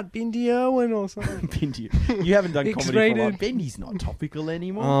 something about Bindi Owen or something? Bindi. You haven't done comedy for a while. X-rated. Bendy's not topical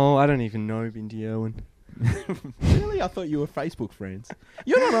anymore. Oh, I don't even know Bindi Owen. Really? I thought you were Facebook friends.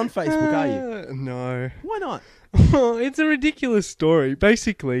 You're not on Facebook, are you? No. Why not? It's a ridiculous story,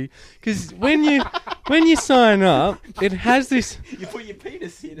 basically, because when you sign up, it has this. You put your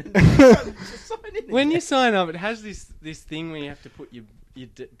penis in and just sign in When again. you sign up, it has this thing where you have to put your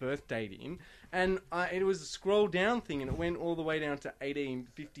birth date in, and it was a scroll down thing, and it went all the way down to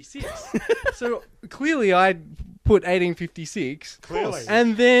 1856. So clearly, I put 1856. Clearly.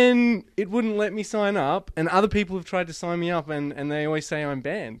 And then it wouldn't let me sign up, and other people have tried to sign me up, and they always say I'm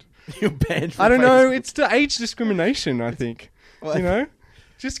banned. You're banned from I don't know. Facebook. It's the age discrimination, I think. Well, You know,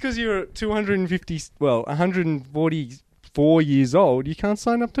 just because you're 144 years old, you can't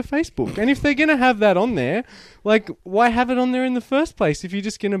sign up to Facebook. And if they're going to have that on there, like, why have it on there in the first place if you're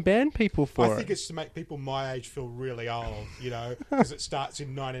just going to ban people for I it? think it's to make people my age feel really old, you know, because it starts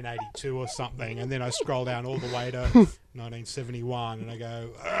in 1982 or something, and then I scroll down all the way to 1971, and I go,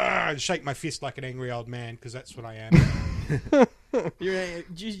 "Argh," and shake my fist like an angry old man, because that's what I am.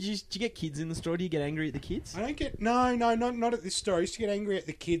 do you get kids in the store? Do you get angry at the kids? I don't get not at this store. I used to get angry at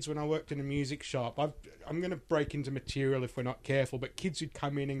the kids when I worked in a music shop. I'm going to break into material if we're not careful, but kids would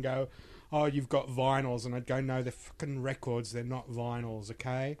come in and go, "Oh, you've got vinyls," and I'd go, "No, they're fucking records. They're not vinyls,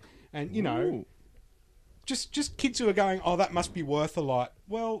 okay?" And you know, Ooh. just kids who are going, "Oh, that must be worth a lot."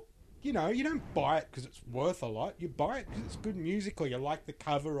 Well, you know, you don't buy it because it's worth a lot. You buy it because it's good music, or you like the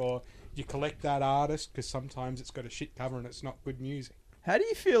cover, or you collect that artist because sometimes it's got a shit cover and it's not good music. How do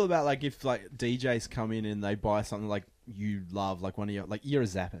you feel about like if like DJs come in and they buy something like you love, like one of your like you're a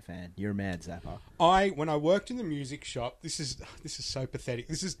Zappa fan, you're a mad Zappa. When I worked in the music shop, this is so pathetic.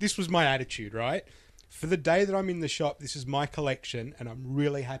 This was my attitude, right? For the day that I'm in the shop, this is my collection, and I'm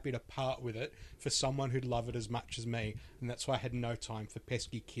really happy to part with it for someone who'd love it as much as me. And that's why I had no time for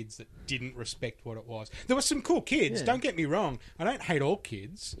pesky kids that didn't respect what it was. There were some cool kids, Yeah. don't get me wrong. I don't hate all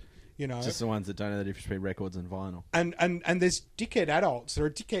kids, you know. Just the ones that don't know the difference between records and vinyl. And there's dickhead adults. There are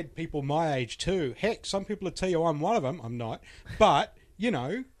dickhead people my age too. Heck, some people will tell you I'm one of them. I'm not. But, you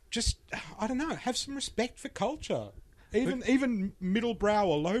know, just, I don't know, have some respect for culture. Even middle-brow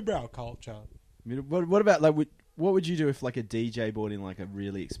or low-brow culture. I mean, what about like what would you do if like a DJ bought in like a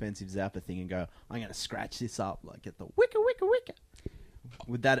really expensive Zappa thing and go, I'm going to scratch this up, like get the wicka wicka wicka?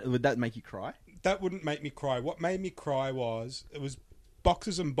 Would that make you cry? That wouldn't make me cry. What made me cry was, it was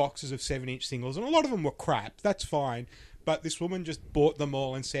boxes and boxes of 7-inch singles, and a lot of them were crap. That's fine. But this woman just bought them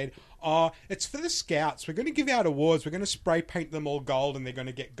all and said, "Oh, it's for the scouts. We're going to give out awards. We're going to spray paint them all gold, and they're going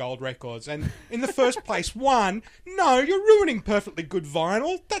to get gold records." And in the first place, one, no, you're ruining perfectly good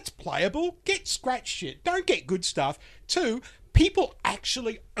vinyl. That's playable. Get scratch shit. Don't get good stuff. Two, people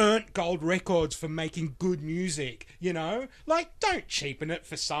actually earned gold records for making good music, you know? Like, don't cheapen it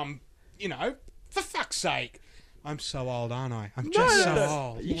for some, you know, for fuck's sake. I'm so old, aren't I? I'm just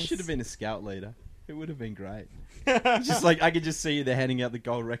so old. You should have been a scout leader. It would have been great. Just like I could just see you there handing out the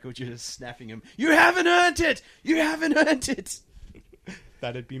gold records, you're just snapping them. You haven't earned it. You haven't earned it.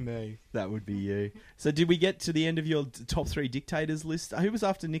 That'd be me. That would be you. So did we get to the end of your top 3 dictators list? Who was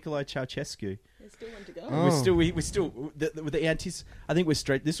after Nicolae Ceausescu? There's still one to go. Oh. We're still with the I think we're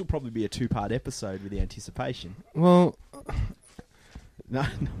straight. This will probably be a 2-part episode with the anticipation. Well, No.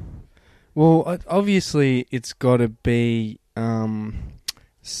 obviously it's got to be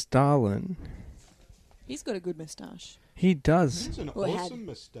Stalin. He's got a good moustache. He does. He's an Or had. awesome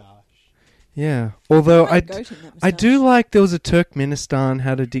moustache. Yeah. Although Quite a goat in that I do moustache. like there was a Turkmenistan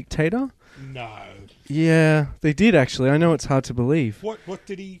had a dictator. No. Yeah, they did actually. I know it's hard to believe. What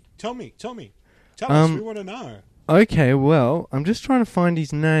did he... Tell me. Tell us. We want to know. Okay, well, I'm just trying to find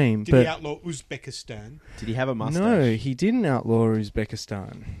his name. Did but he outlaw Uzbekistan? Did he have a mustache? no, he didn't outlaw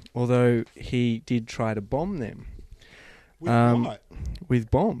Uzbekistan. Although he did try to bomb them With what? with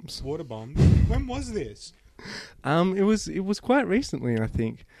bombs. Water bombs? When was this? It was quite recently, I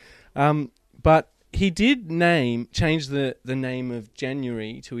think. But he did change the name of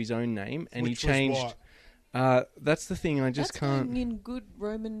January to his own name, and Which he was changed. what? That's the thing. I just That's can't. going in good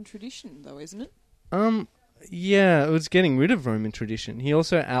Roman tradition, though, isn't it? Yeah, it was getting rid of Roman tradition. He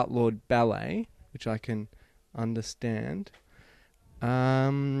also outlawed ballet, which I can understand.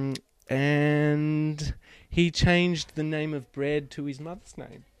 And he changed the name of bread to his mother's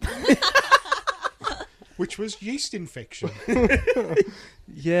name. Which was yeast infection.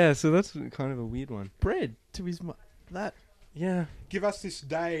 Yeah, so that's kind of a weird one. Bread to his that. Yeah. Give us this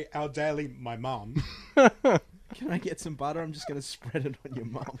day, our daily, my mum. Can I get some butter? I'm just going to spread it on your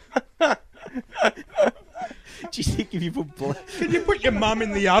mum. Do you think if you put Can you put your mum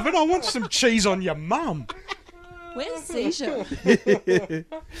in the oven? I want some cheese on your mum. Where's Seizure?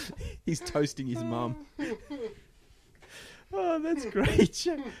 He's toasting his mum. Oh, that's great.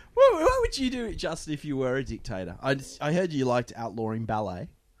 What would you do, Justin, if you were a dictator? I heard you liked outlawing ballet.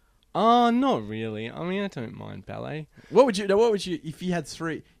 Oh, not really. I mean, I don't mind ballet. What would you if you had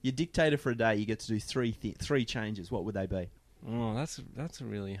you're dictator for a day, you get to do three changes, what would they be? Oh, that's a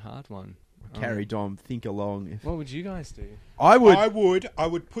really hard one. Carry Dom, think along. What would you guys do? I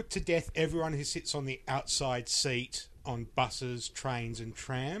would put to death everyone who sits on the outside seat on buses, trains and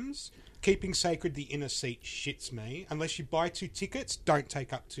trams. Keeping sacred the inner seat shits me. Unless you buy 2 tickets, don't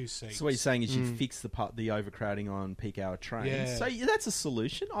take up 2 seats. So what you're saying is you'd fix the overcrowding on peak hour trains. Yeah. So that's a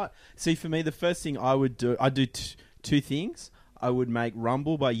solution. See, for me, the first thing I would do, I'd do 2 things. I would make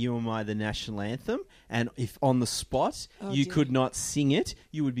Rumble by You and I the national anthem, and if on the spot you dear. could not sing it,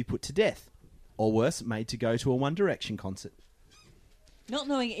 you would be put to death. Or worse, made to go to a One Direction concert. Not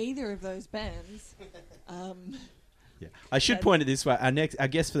knowing either of those bands. Yeah, I should point it this way. Our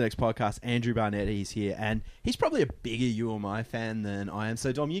guest for the next podcast, Andrew Barnett, he's here, and he's probably a bigger UMI fan than I am.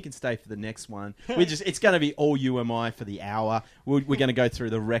 So, Dom, you can stay for the next one. It's going to be all UMI for the hour. We're going to go through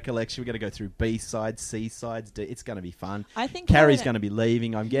the recollection. We're going to go through B-sides, C-sides. It's going to be fun. I think Carrie's going to be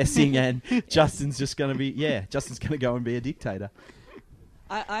leaving, I'm guessing, and Justin's just going to be, Justin's going to go and be a dictator.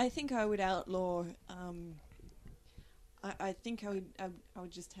 I think I would outlaw. I think I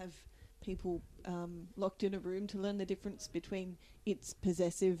would just have people locked in a room to learn the difference between its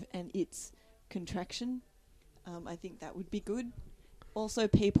possessive and its contraction. I think that would be good. Also,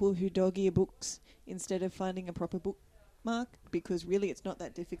 people who dog-ear books instead of finding a proper bookmark, because really it's not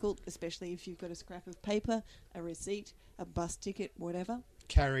that difficult, especially if you've got a scrap of paper, a receipt, a bus ticket, whatever.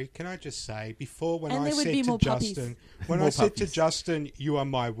 Carrie, can I just say, before when And I there would said be to more puppies. Justin, when More I said puppies. to Justin, you are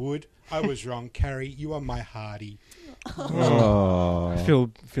my wood, I was wrong. Carrie, you are my Hardy. I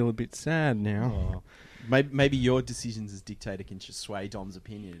feel a bit sad now. Maybe your decisions as dictator can just sway Dom's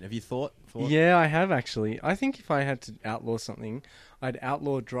opinion. Have you thought? Yeah, I have actually. I think if I had to outlaw something, I'd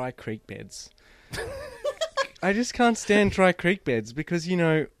outlaw dry creek beds. I just can't stand dry creek beds because,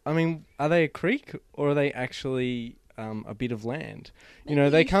 I mean, are they a creek or are they actually a bit of land?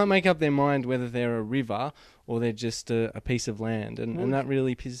 They can't make up their mind whether they're a river or they're just a piece of land, and that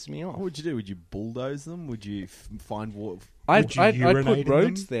really pisses me off. What would you do? Would you bulldoze them? Would you find water? I'd urinate put in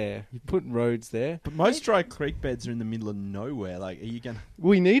roads them? there. You put roads there. But most dry creek beds are in the middle of nowhere. Like, are you going to...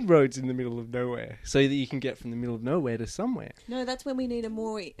 We need roads in the middle of nowhere so that you can get from the middle of nowhere to somewhere. No, that's when we need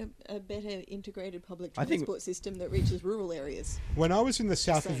a better integrated public I think- transport system that reaches rural areas. When I was in the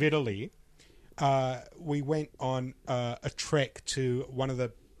south of Same. Italy, we went on a trek to one of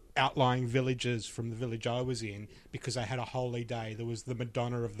the outlying villages from the village I was in because I had a holy day. There was the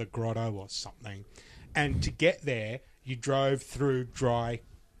Madonna of the Grotto or something. And to get there, you drove through dry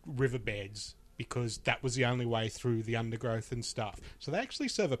riverbeds because that was the only way through the undergrowth and stuff. So they actually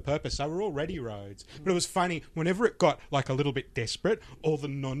serve a purpose. They were already roads. But it was funny, whenever it got like a little bit desperate, all the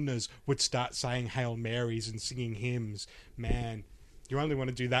nonnas would start saying Hail Marys and singing hymns. Man, you only want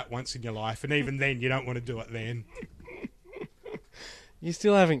to do that once in your life, and even then you don't want to do it then. You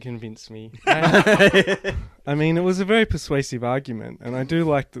still haven't convinced me. I mean, it was a very persuasive argument, and I do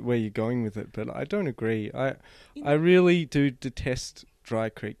like where you're going with it, but I don't agree. I really do detest dry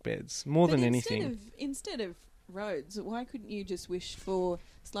creek beds more But than anything. Instead of roads, why couldn't you just wish for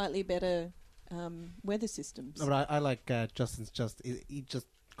slightly better weather systems? No, but I like Justin's he just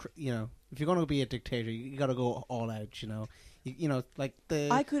if you're going to be a dictator, you got to go all out. Like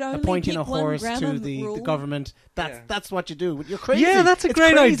I could only appointing pick a one horse grammar to the rule. government. Yeah. That's what you do. You're crazy. Yeah, that's a It's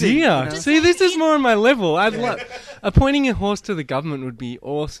great crazy, idea. you know? See, this is more on my level. I'd love appointing a horse to the government would be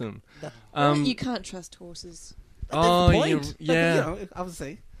awesome. You can't trust horses. Oh, That's the point. yeah. I would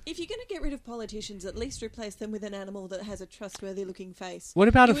say. If you're going to get rid of politicians, at least replace them with an animal that has a trustworthy-looking face. What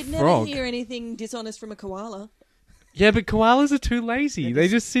about you a would frog? never hear anything dishonest from a koala. Yeah, but koalas are too lazy. They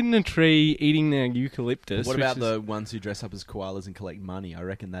just sit in a tree eating their eucalyptus. What which about is- the ones who dress up as koalas and collect money? I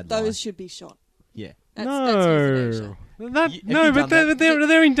reckon they'd Those lie. should be shot. Yeah. That's No, euthanasia. that, Have no, you but done that?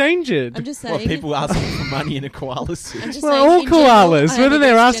 they're endangered. I'm just Well, saying. people asking for money in a koala suit. I'm just Well, saying, all in general, koalas, I am whether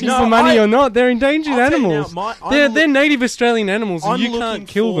they're against asking No, for genocide. money I- or not, they're endangered I'll tell you now, animals. I'm They're native Australian animals, and I'm you looking can't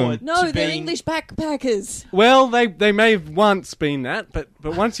kill them. forward No, to they're being- English backpackers. Well, they may have once been that, but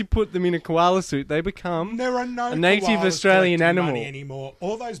once you put them in a koala suit, they become. There are no A native koalas Australian collecting animal. money anymore.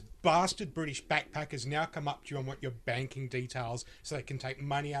 All those bastard British backpackers now come up to you and want your banking details so they can take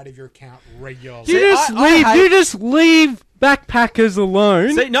money out of your account regularly. You just You just leave backpackers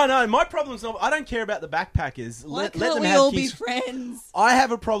alone. See, no. My problem's not. I don't care about the backpackers. Why Let can't them we have all kids. be friends? I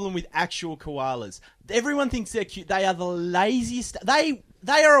have a problem with actual koalas. Everyone thinks they're cute. They are the laziest.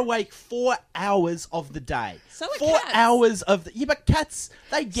 They are awake 4 hours of the day. So are 4 cats. hours of the... Yeah, but cats,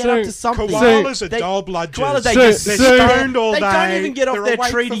 they get So, up to something. Koalas are They- dull bludgers. Koalas, they So- just They're so- stoned all they day. don't even get off They're their awake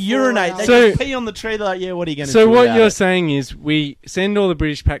tree for to 4 urinate. They hours. So- just pee on the tree. They're like, yeah, what are you going to So do what about you're it? saying is we send all the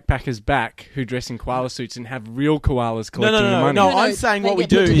British backpackers back who dress in koala suits and have real koalas collecting the money. No, No, I'm saying they what we get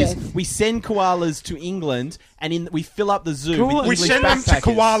do put to is death. we send koalas to England and we fill up the zoo Cool. with We English send them to backpackers.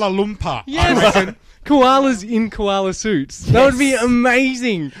 Kuala Lumpur. Yes. I reckon. Koalas in koala suits. That would be Yes.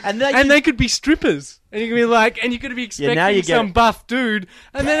 amazing. And they Could be strippers. And you could be like, and you could be expecting now you get some it. buff dude,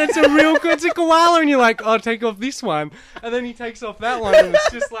 and then it's it's a koala, and you're like, oh, take off this one, and then he takes off that one, and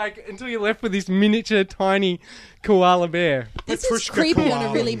it's just like until you're left with this miniature, tiny koala bear. This is Petrushka creepy on a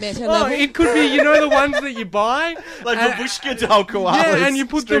koalas. really meta Oh, level. it could be, the ones that you buy, like and- babushka doll koalas. yeah, and you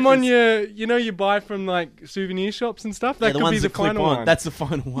put them on strippers. your, you buy from like souvenir shops and stuff. That Yeah, the could ones be the that clip final on. one. That's the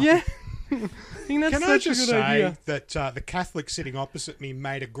final one. Yeah. I think that's Can I such a just good say idea. that the Catholic sitting opposite me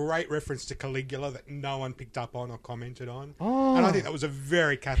made a great reference to Caligula that no one picked up on or commented on? Oh. And I think that was a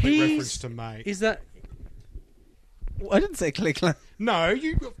very Catholic He's- reference to make. Is that I didn't say Caligula. No,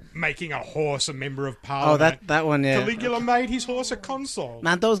 you making a horse a member of Oh, parliament. that one, yeah. Caligula made his horse a consul.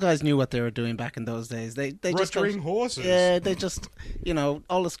 Man, those guys knew what they were doing back in those days. They just Rotary don't- horses. Yeah, they just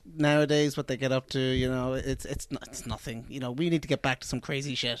all this nowadays what they get up to. It's nothing. We need to get back to some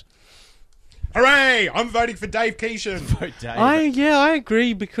crazy shit. Hooray! I'm voting for Dave Keeshan. Vote Dave. I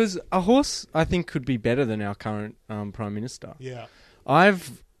agree because a horse I think could be better than our current prime minister. Yeah. I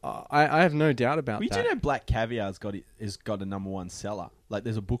have no doubt about Well, you that. do know Black Caviar's got a #1 seller. Like,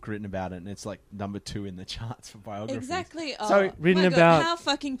 there's a book written about it, and it's like #2 in the charts for biography. Exactly. So, Oh, written my God, about- how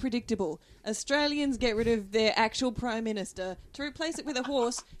fucking predictable. Australians get rid of their actual prime minister to replace it with a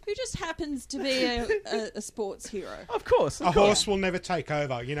horse who just happens to be a sports hero. Of course. A horse will never take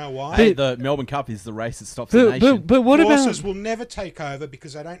over. You know why? Hey, the Melbourne Cup is the race that stops the nation. But what Horses about will never take over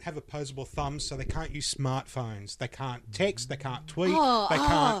because they don't have opposable thumbs, so they can't use smartphones. They can't text. They can't tweet. they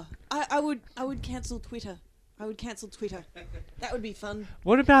can't. I would cancel Twitter. I would cancel Twitter. That would be fun.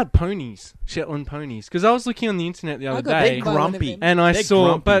 what about ponies? Shetland ponies? Because I was looking on the internet the other got day. bitten by one of grumpy. them. And I They're saw,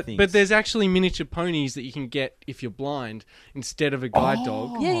 grumpy but things. there's actually miniature ponies that you can get if you're blind instead of a guide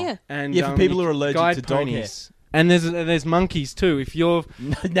dog. Yeah, yeah. And Yeah, for people you who are can allergic guide to dog ponies. And there's monkeys too. If you're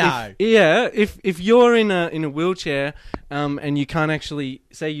No. if you're in a wheelchair, and you can't actually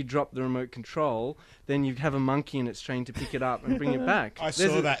say you drop the remote control, then you have a monkey and it's trained to pick it up and bring it back. I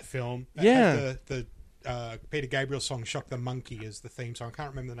There's saw a- that film. It Yeah. had the Peter Gabriel song "Shock the Monkey" as the theme song. I can't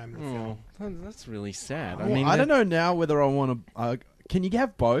remember the name of the film. That's really sad. Well, I don't know now whether I want to. Can you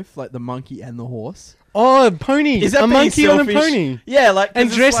have both, like the monkey and the horse? Oh, pony! Is that a being monkey on a selfish? pony, Yeah, like and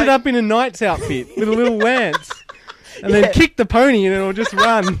 'cause dress it's it like- up in a knight's outfit with a little lance, and Yeah. then kick the pony, and it'll just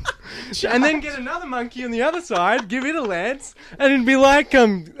run. And then get another monkey on the other side, give it a lance, and it'd be like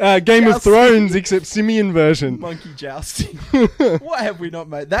Game of Jousting. Thrones except simian version. Monkey jousting. What have we not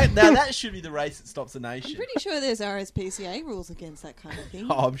made? That should be the race that stops a I'm nation. pretty sure there's RSPCA rules against that kind of thing.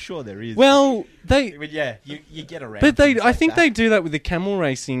 Oh, I'm sure there is. Well, they But yeah, you get around. But things I like think that. they do that with the camel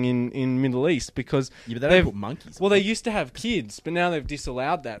racing in Middle East because Yeah, but they they've- don't put monkeys. well on they it. used to have kids, but now they've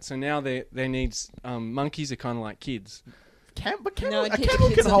disallowed that. So now they needs monkeys are kind of like kids, But No, a I'd keep the camel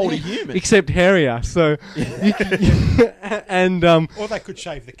kids can on hold a there. human. except hairier. So you can, and Or they could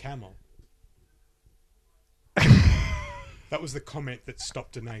shave the camel. That was the comment that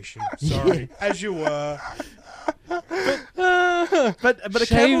stopped a nation. Sorry, as you were. But a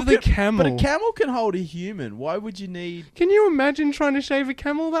Shave the camel. But a camel. camel can hold a human. Why would you need? can you imagine trying to shave a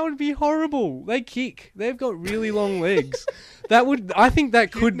camel? That would be horrible. They kick. They've got really long legs. I think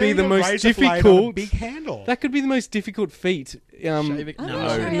that could You'd be need the a most razor blade on a difficult. big handle. That could be the most difficult feat Shave it? I'm No.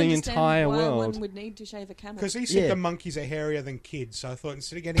 not sure I in the understand entire why world. one would need to shave a camel. Because he said Yeah. the monkeys are hairier than kids, so I thought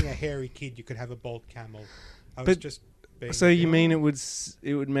instead of getting a hairy kid, you could have a bald camel. I was But- just. Being So you mean it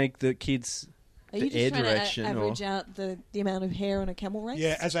would make the kids? Are you the air just trying direction to or- average out the amount of hair on a camel race?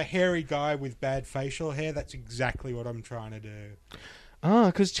 Yeah, as a hairy guy with bad facial hair, that's exactly what I'm trying to do.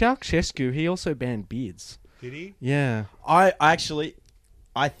 Because Ceausescu, he also banned beards. Did he? Yeah.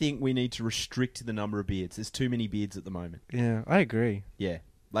 I think we need to restrict the number of beards. There's too many beards at the moment. Yeah, I agree. Yeah.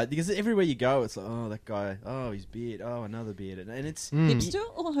 Like, because everywhere you go, it's like, oh, that guy, oh, his beard, oh, another beard. And it's... Hipster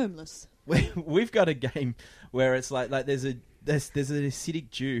or homeless? We've got a game where it's like there's an Hasidic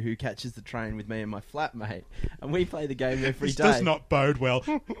Jew who catches the train with me and my flatmate, and we play the game every This day. does not bode well.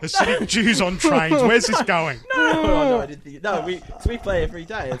 Hasidic Jews on trains. Where's this going? No, I didn't think. No, we play every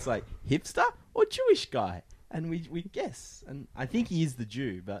day. It's like hipster. or Jewish guy, and we guess. And I think he is the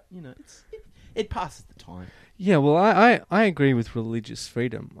Jew, but it passes the time. Yeah, well, I agree with religious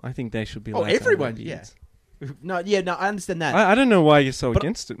freedom. I think they should be like everyone, beards. No, I understand that. I don't know why you're so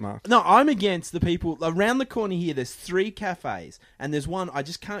against it, Mark. No, I'm against the people around the corner here. There's 3 cafes, and there's one I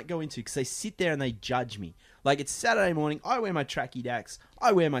just can't go into because they sit there and they judge me. Like, it's Saturday morning. I wear my tracky dacks.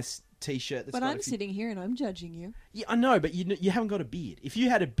 I wear my t-shirt. But I'm sitting here and I'm judging you. Yeah, I know, but you haven't got a beard. If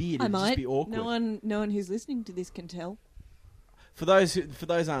you had a beard, it'd just be awkward. No one who's listening to this can tell. For those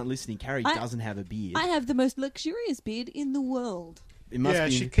aren't listening, Carrie doesn't have a beard. I have the most luxurious beard in the world. It must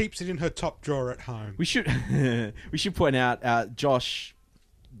be she keeps it in her top drawer at home. We should point out Josh.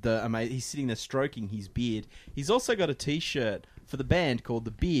 He's sitting there stroking his beard. He's also got a T-shirt for the band called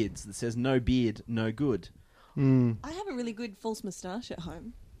The Beards that says "No beard, no good." Mm. I have a really good false moustache at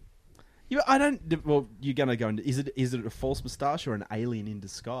home. I don't. Well, you're gonna go into. Is it a false moustache or an alien in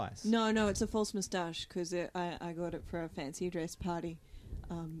disguise? No, it's a false moustache because I got it for a fancy dress party.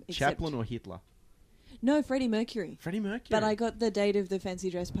 Chaplin or Hitler? No, Freddie Mercury. Freddie Mercury. But I got the date of the fancy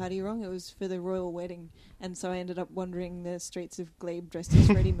dress party wrong. It was for the royal wedding, and so I ended up wandering the streets of Glebe dressed as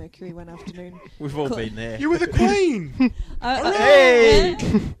Freddie Mercury one afternoon. We've all been there. You were the Queen. Hey!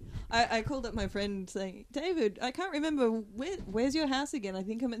 I called up my friend saying, "David, I can't remember where's your house again? I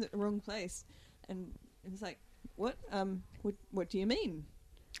think I'm in the wrong place." And it was like, "What? What do you mean?"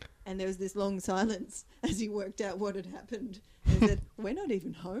 And there was this long silence as he worked out what had happened. And he said, "We're not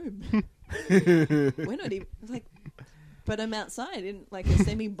even home. We're not even." I was like, "But I'm outside in like a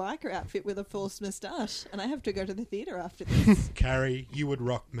semi-biker outfit with a false moustache, and I have to go to the theatre after this." Carrie, you would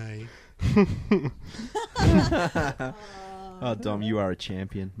rock me. Oh, Dom, you are a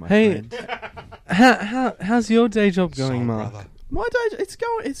champion, my Hey, friend. how's your day job going, Soul Mark? brother. My day,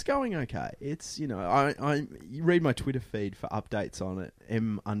 it's going okay. It's you read my Twitter feed for updates on it.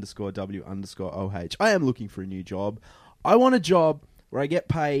 M_W_OH. I am looking for a new job. I want a job where I get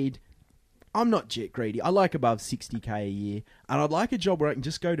paid. I'm not jet greedy. I like above 60K a year, and I'd like a job where I can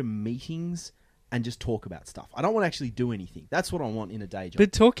just go to meetings and just talk about stuff. I don't want to actually do anything. That's what I want in a day job.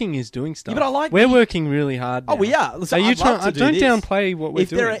 But talking is doing stuff. Yeah, but I like We're working really hard now. Oh, we are. Listen, Are you I'd love to do don't this. downplay what we're If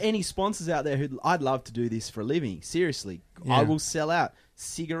doing. there are any sponsors out there I'd love to do this for a living. Seriously, Yeah. I will sell out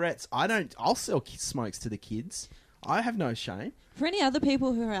cigarettes. I'll sell smokes to the kids. I have no shame. For any other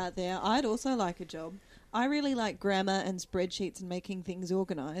people who are out there, I'd also like a job. I really like grammar and spreadsheets and making things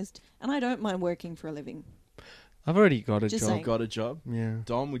organised, and I don't mind working for a living. I've already got a Just job. saying. Got a job. Yeah.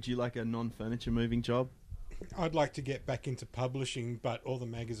 Dom, would you like a non-furniture moving job? I'd like to get back into publishing, but all the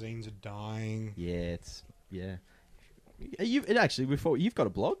magazines are dying. Yeah. Before you've got a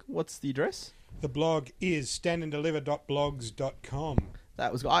blog. What's the address? The blog is standanddeliver.blogs.com.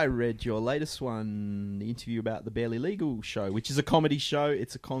 I read your latest one, the interview about the Barely Legal show, which is a comedy show.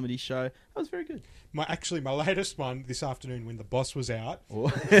 It's a comedy show. That was very good. My latest one this afternoon when the boss was out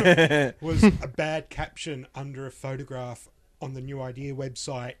Oh. was a bad caption under a photograph on the New Idea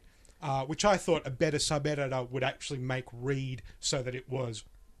website, which I thought a better sub-editor would actually make read so that it was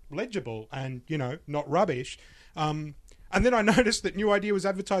legible and, not rubbish. And then I noticed that New Idea was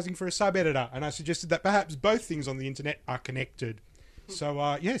advertising for a sub-editor, and I suggested that perhaps both things on the internet are connected.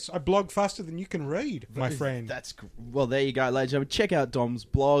 So, yes, I blog faster than you can read, my friend. Well, there you go, ladies and gentlemen. Check out Dom's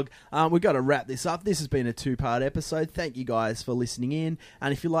blog. We've got to wrap this up. This has been a 2-part episode. Thank you guys for listening in.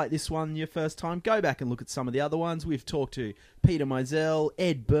 And if you like this one your first time, go back and look at some of the other ones. We've talked to Peter Mizell,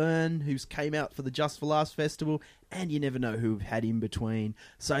 Ed Byrne, who's came out for the Just for Laughs Festival, and you never know who we've had in between.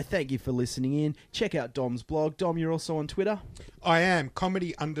 So thank you for listening in. Check out Dom's blog. Dom, you're also on Twitter. I am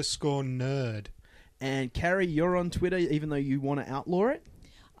comedy_nerd. And Carrie, you're on Twitter, even though you want to outlaw it?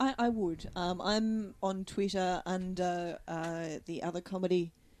 I would. I'm on Twitter under the other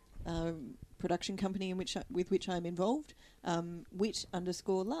comedy production company with which I'm involved,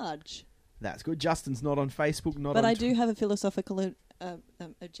 wit_large. That's good. Justin's not on Facebook. But I do have a philosophical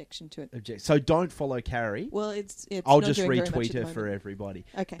objection to it. So don't follow Carrie. Well, it's I'll not just doing very much retweet at the her for moment. everybody.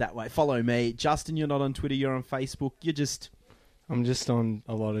 Okay. That way. Follow me. Justin, you're not on Twitter. You're on Facebook. I'm just on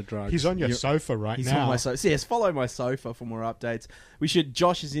a lot of drugs. He's on your sofa right He's now. on my sofa. So yes, follow my sofa for more updates.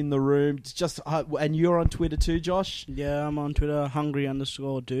 Josh is in the room. And you're on Twitter too, Josh? Yeah, I'm on Twitter,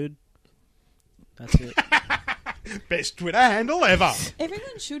 hungry_dude. That's it. Best Twitter handle ever.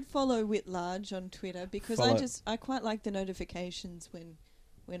 Everyone should follow Wit Large on Twitter because I quite like the notifications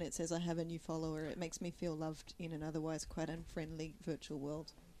when it says I have a new follower. It makes me feel loved in an otherwise quite unfriendly virtual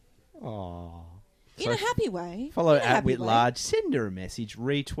world. Aww. In a happy way. Follow In a at happy Wit way. Large. Send her a message.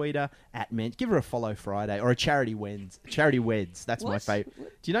 Retweet her at Men. Give her a follow Friday or a charity weds. Charity weds. That's my What?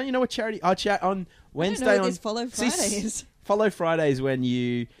 favourite. Do you know what charity? Oh, on Wednesday I don't know what on this Follow See, Friday is. Follow Friday is when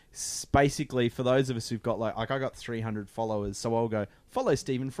you basically, for those of us who've got like I got 300 followers, so I'll go follow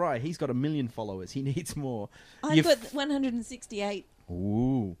Stephen Fry. He's got 1 million followers. He needs more. I've You've- got 168.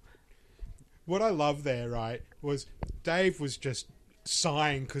 Ooh. What I love there, right, was Dave was just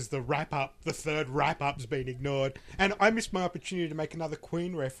sighing because the third wrap-up's been ignored. And I missed my opportunity to make another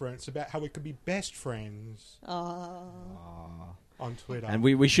Queen reference about how we could be best friends on Twitter. And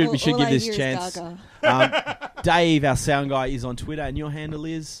we should All give I this hear is chance. Gaga. Dave, our sound guy, is on Twitter, and your handle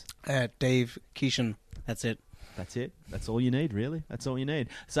is. Dave Keeshan. That's it. That's it. That's all you need, really. That's all you need.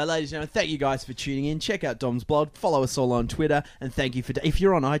 So, ladies and gentlemen, thank you guys for tuning in. Check out Dom's blog. Follow us all on Twitter. And thank you if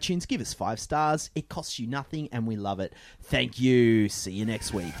you're on iTunes, give us 5 stars. It costs you nothing, and we love it. Thank you. See you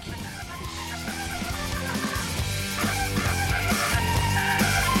next week.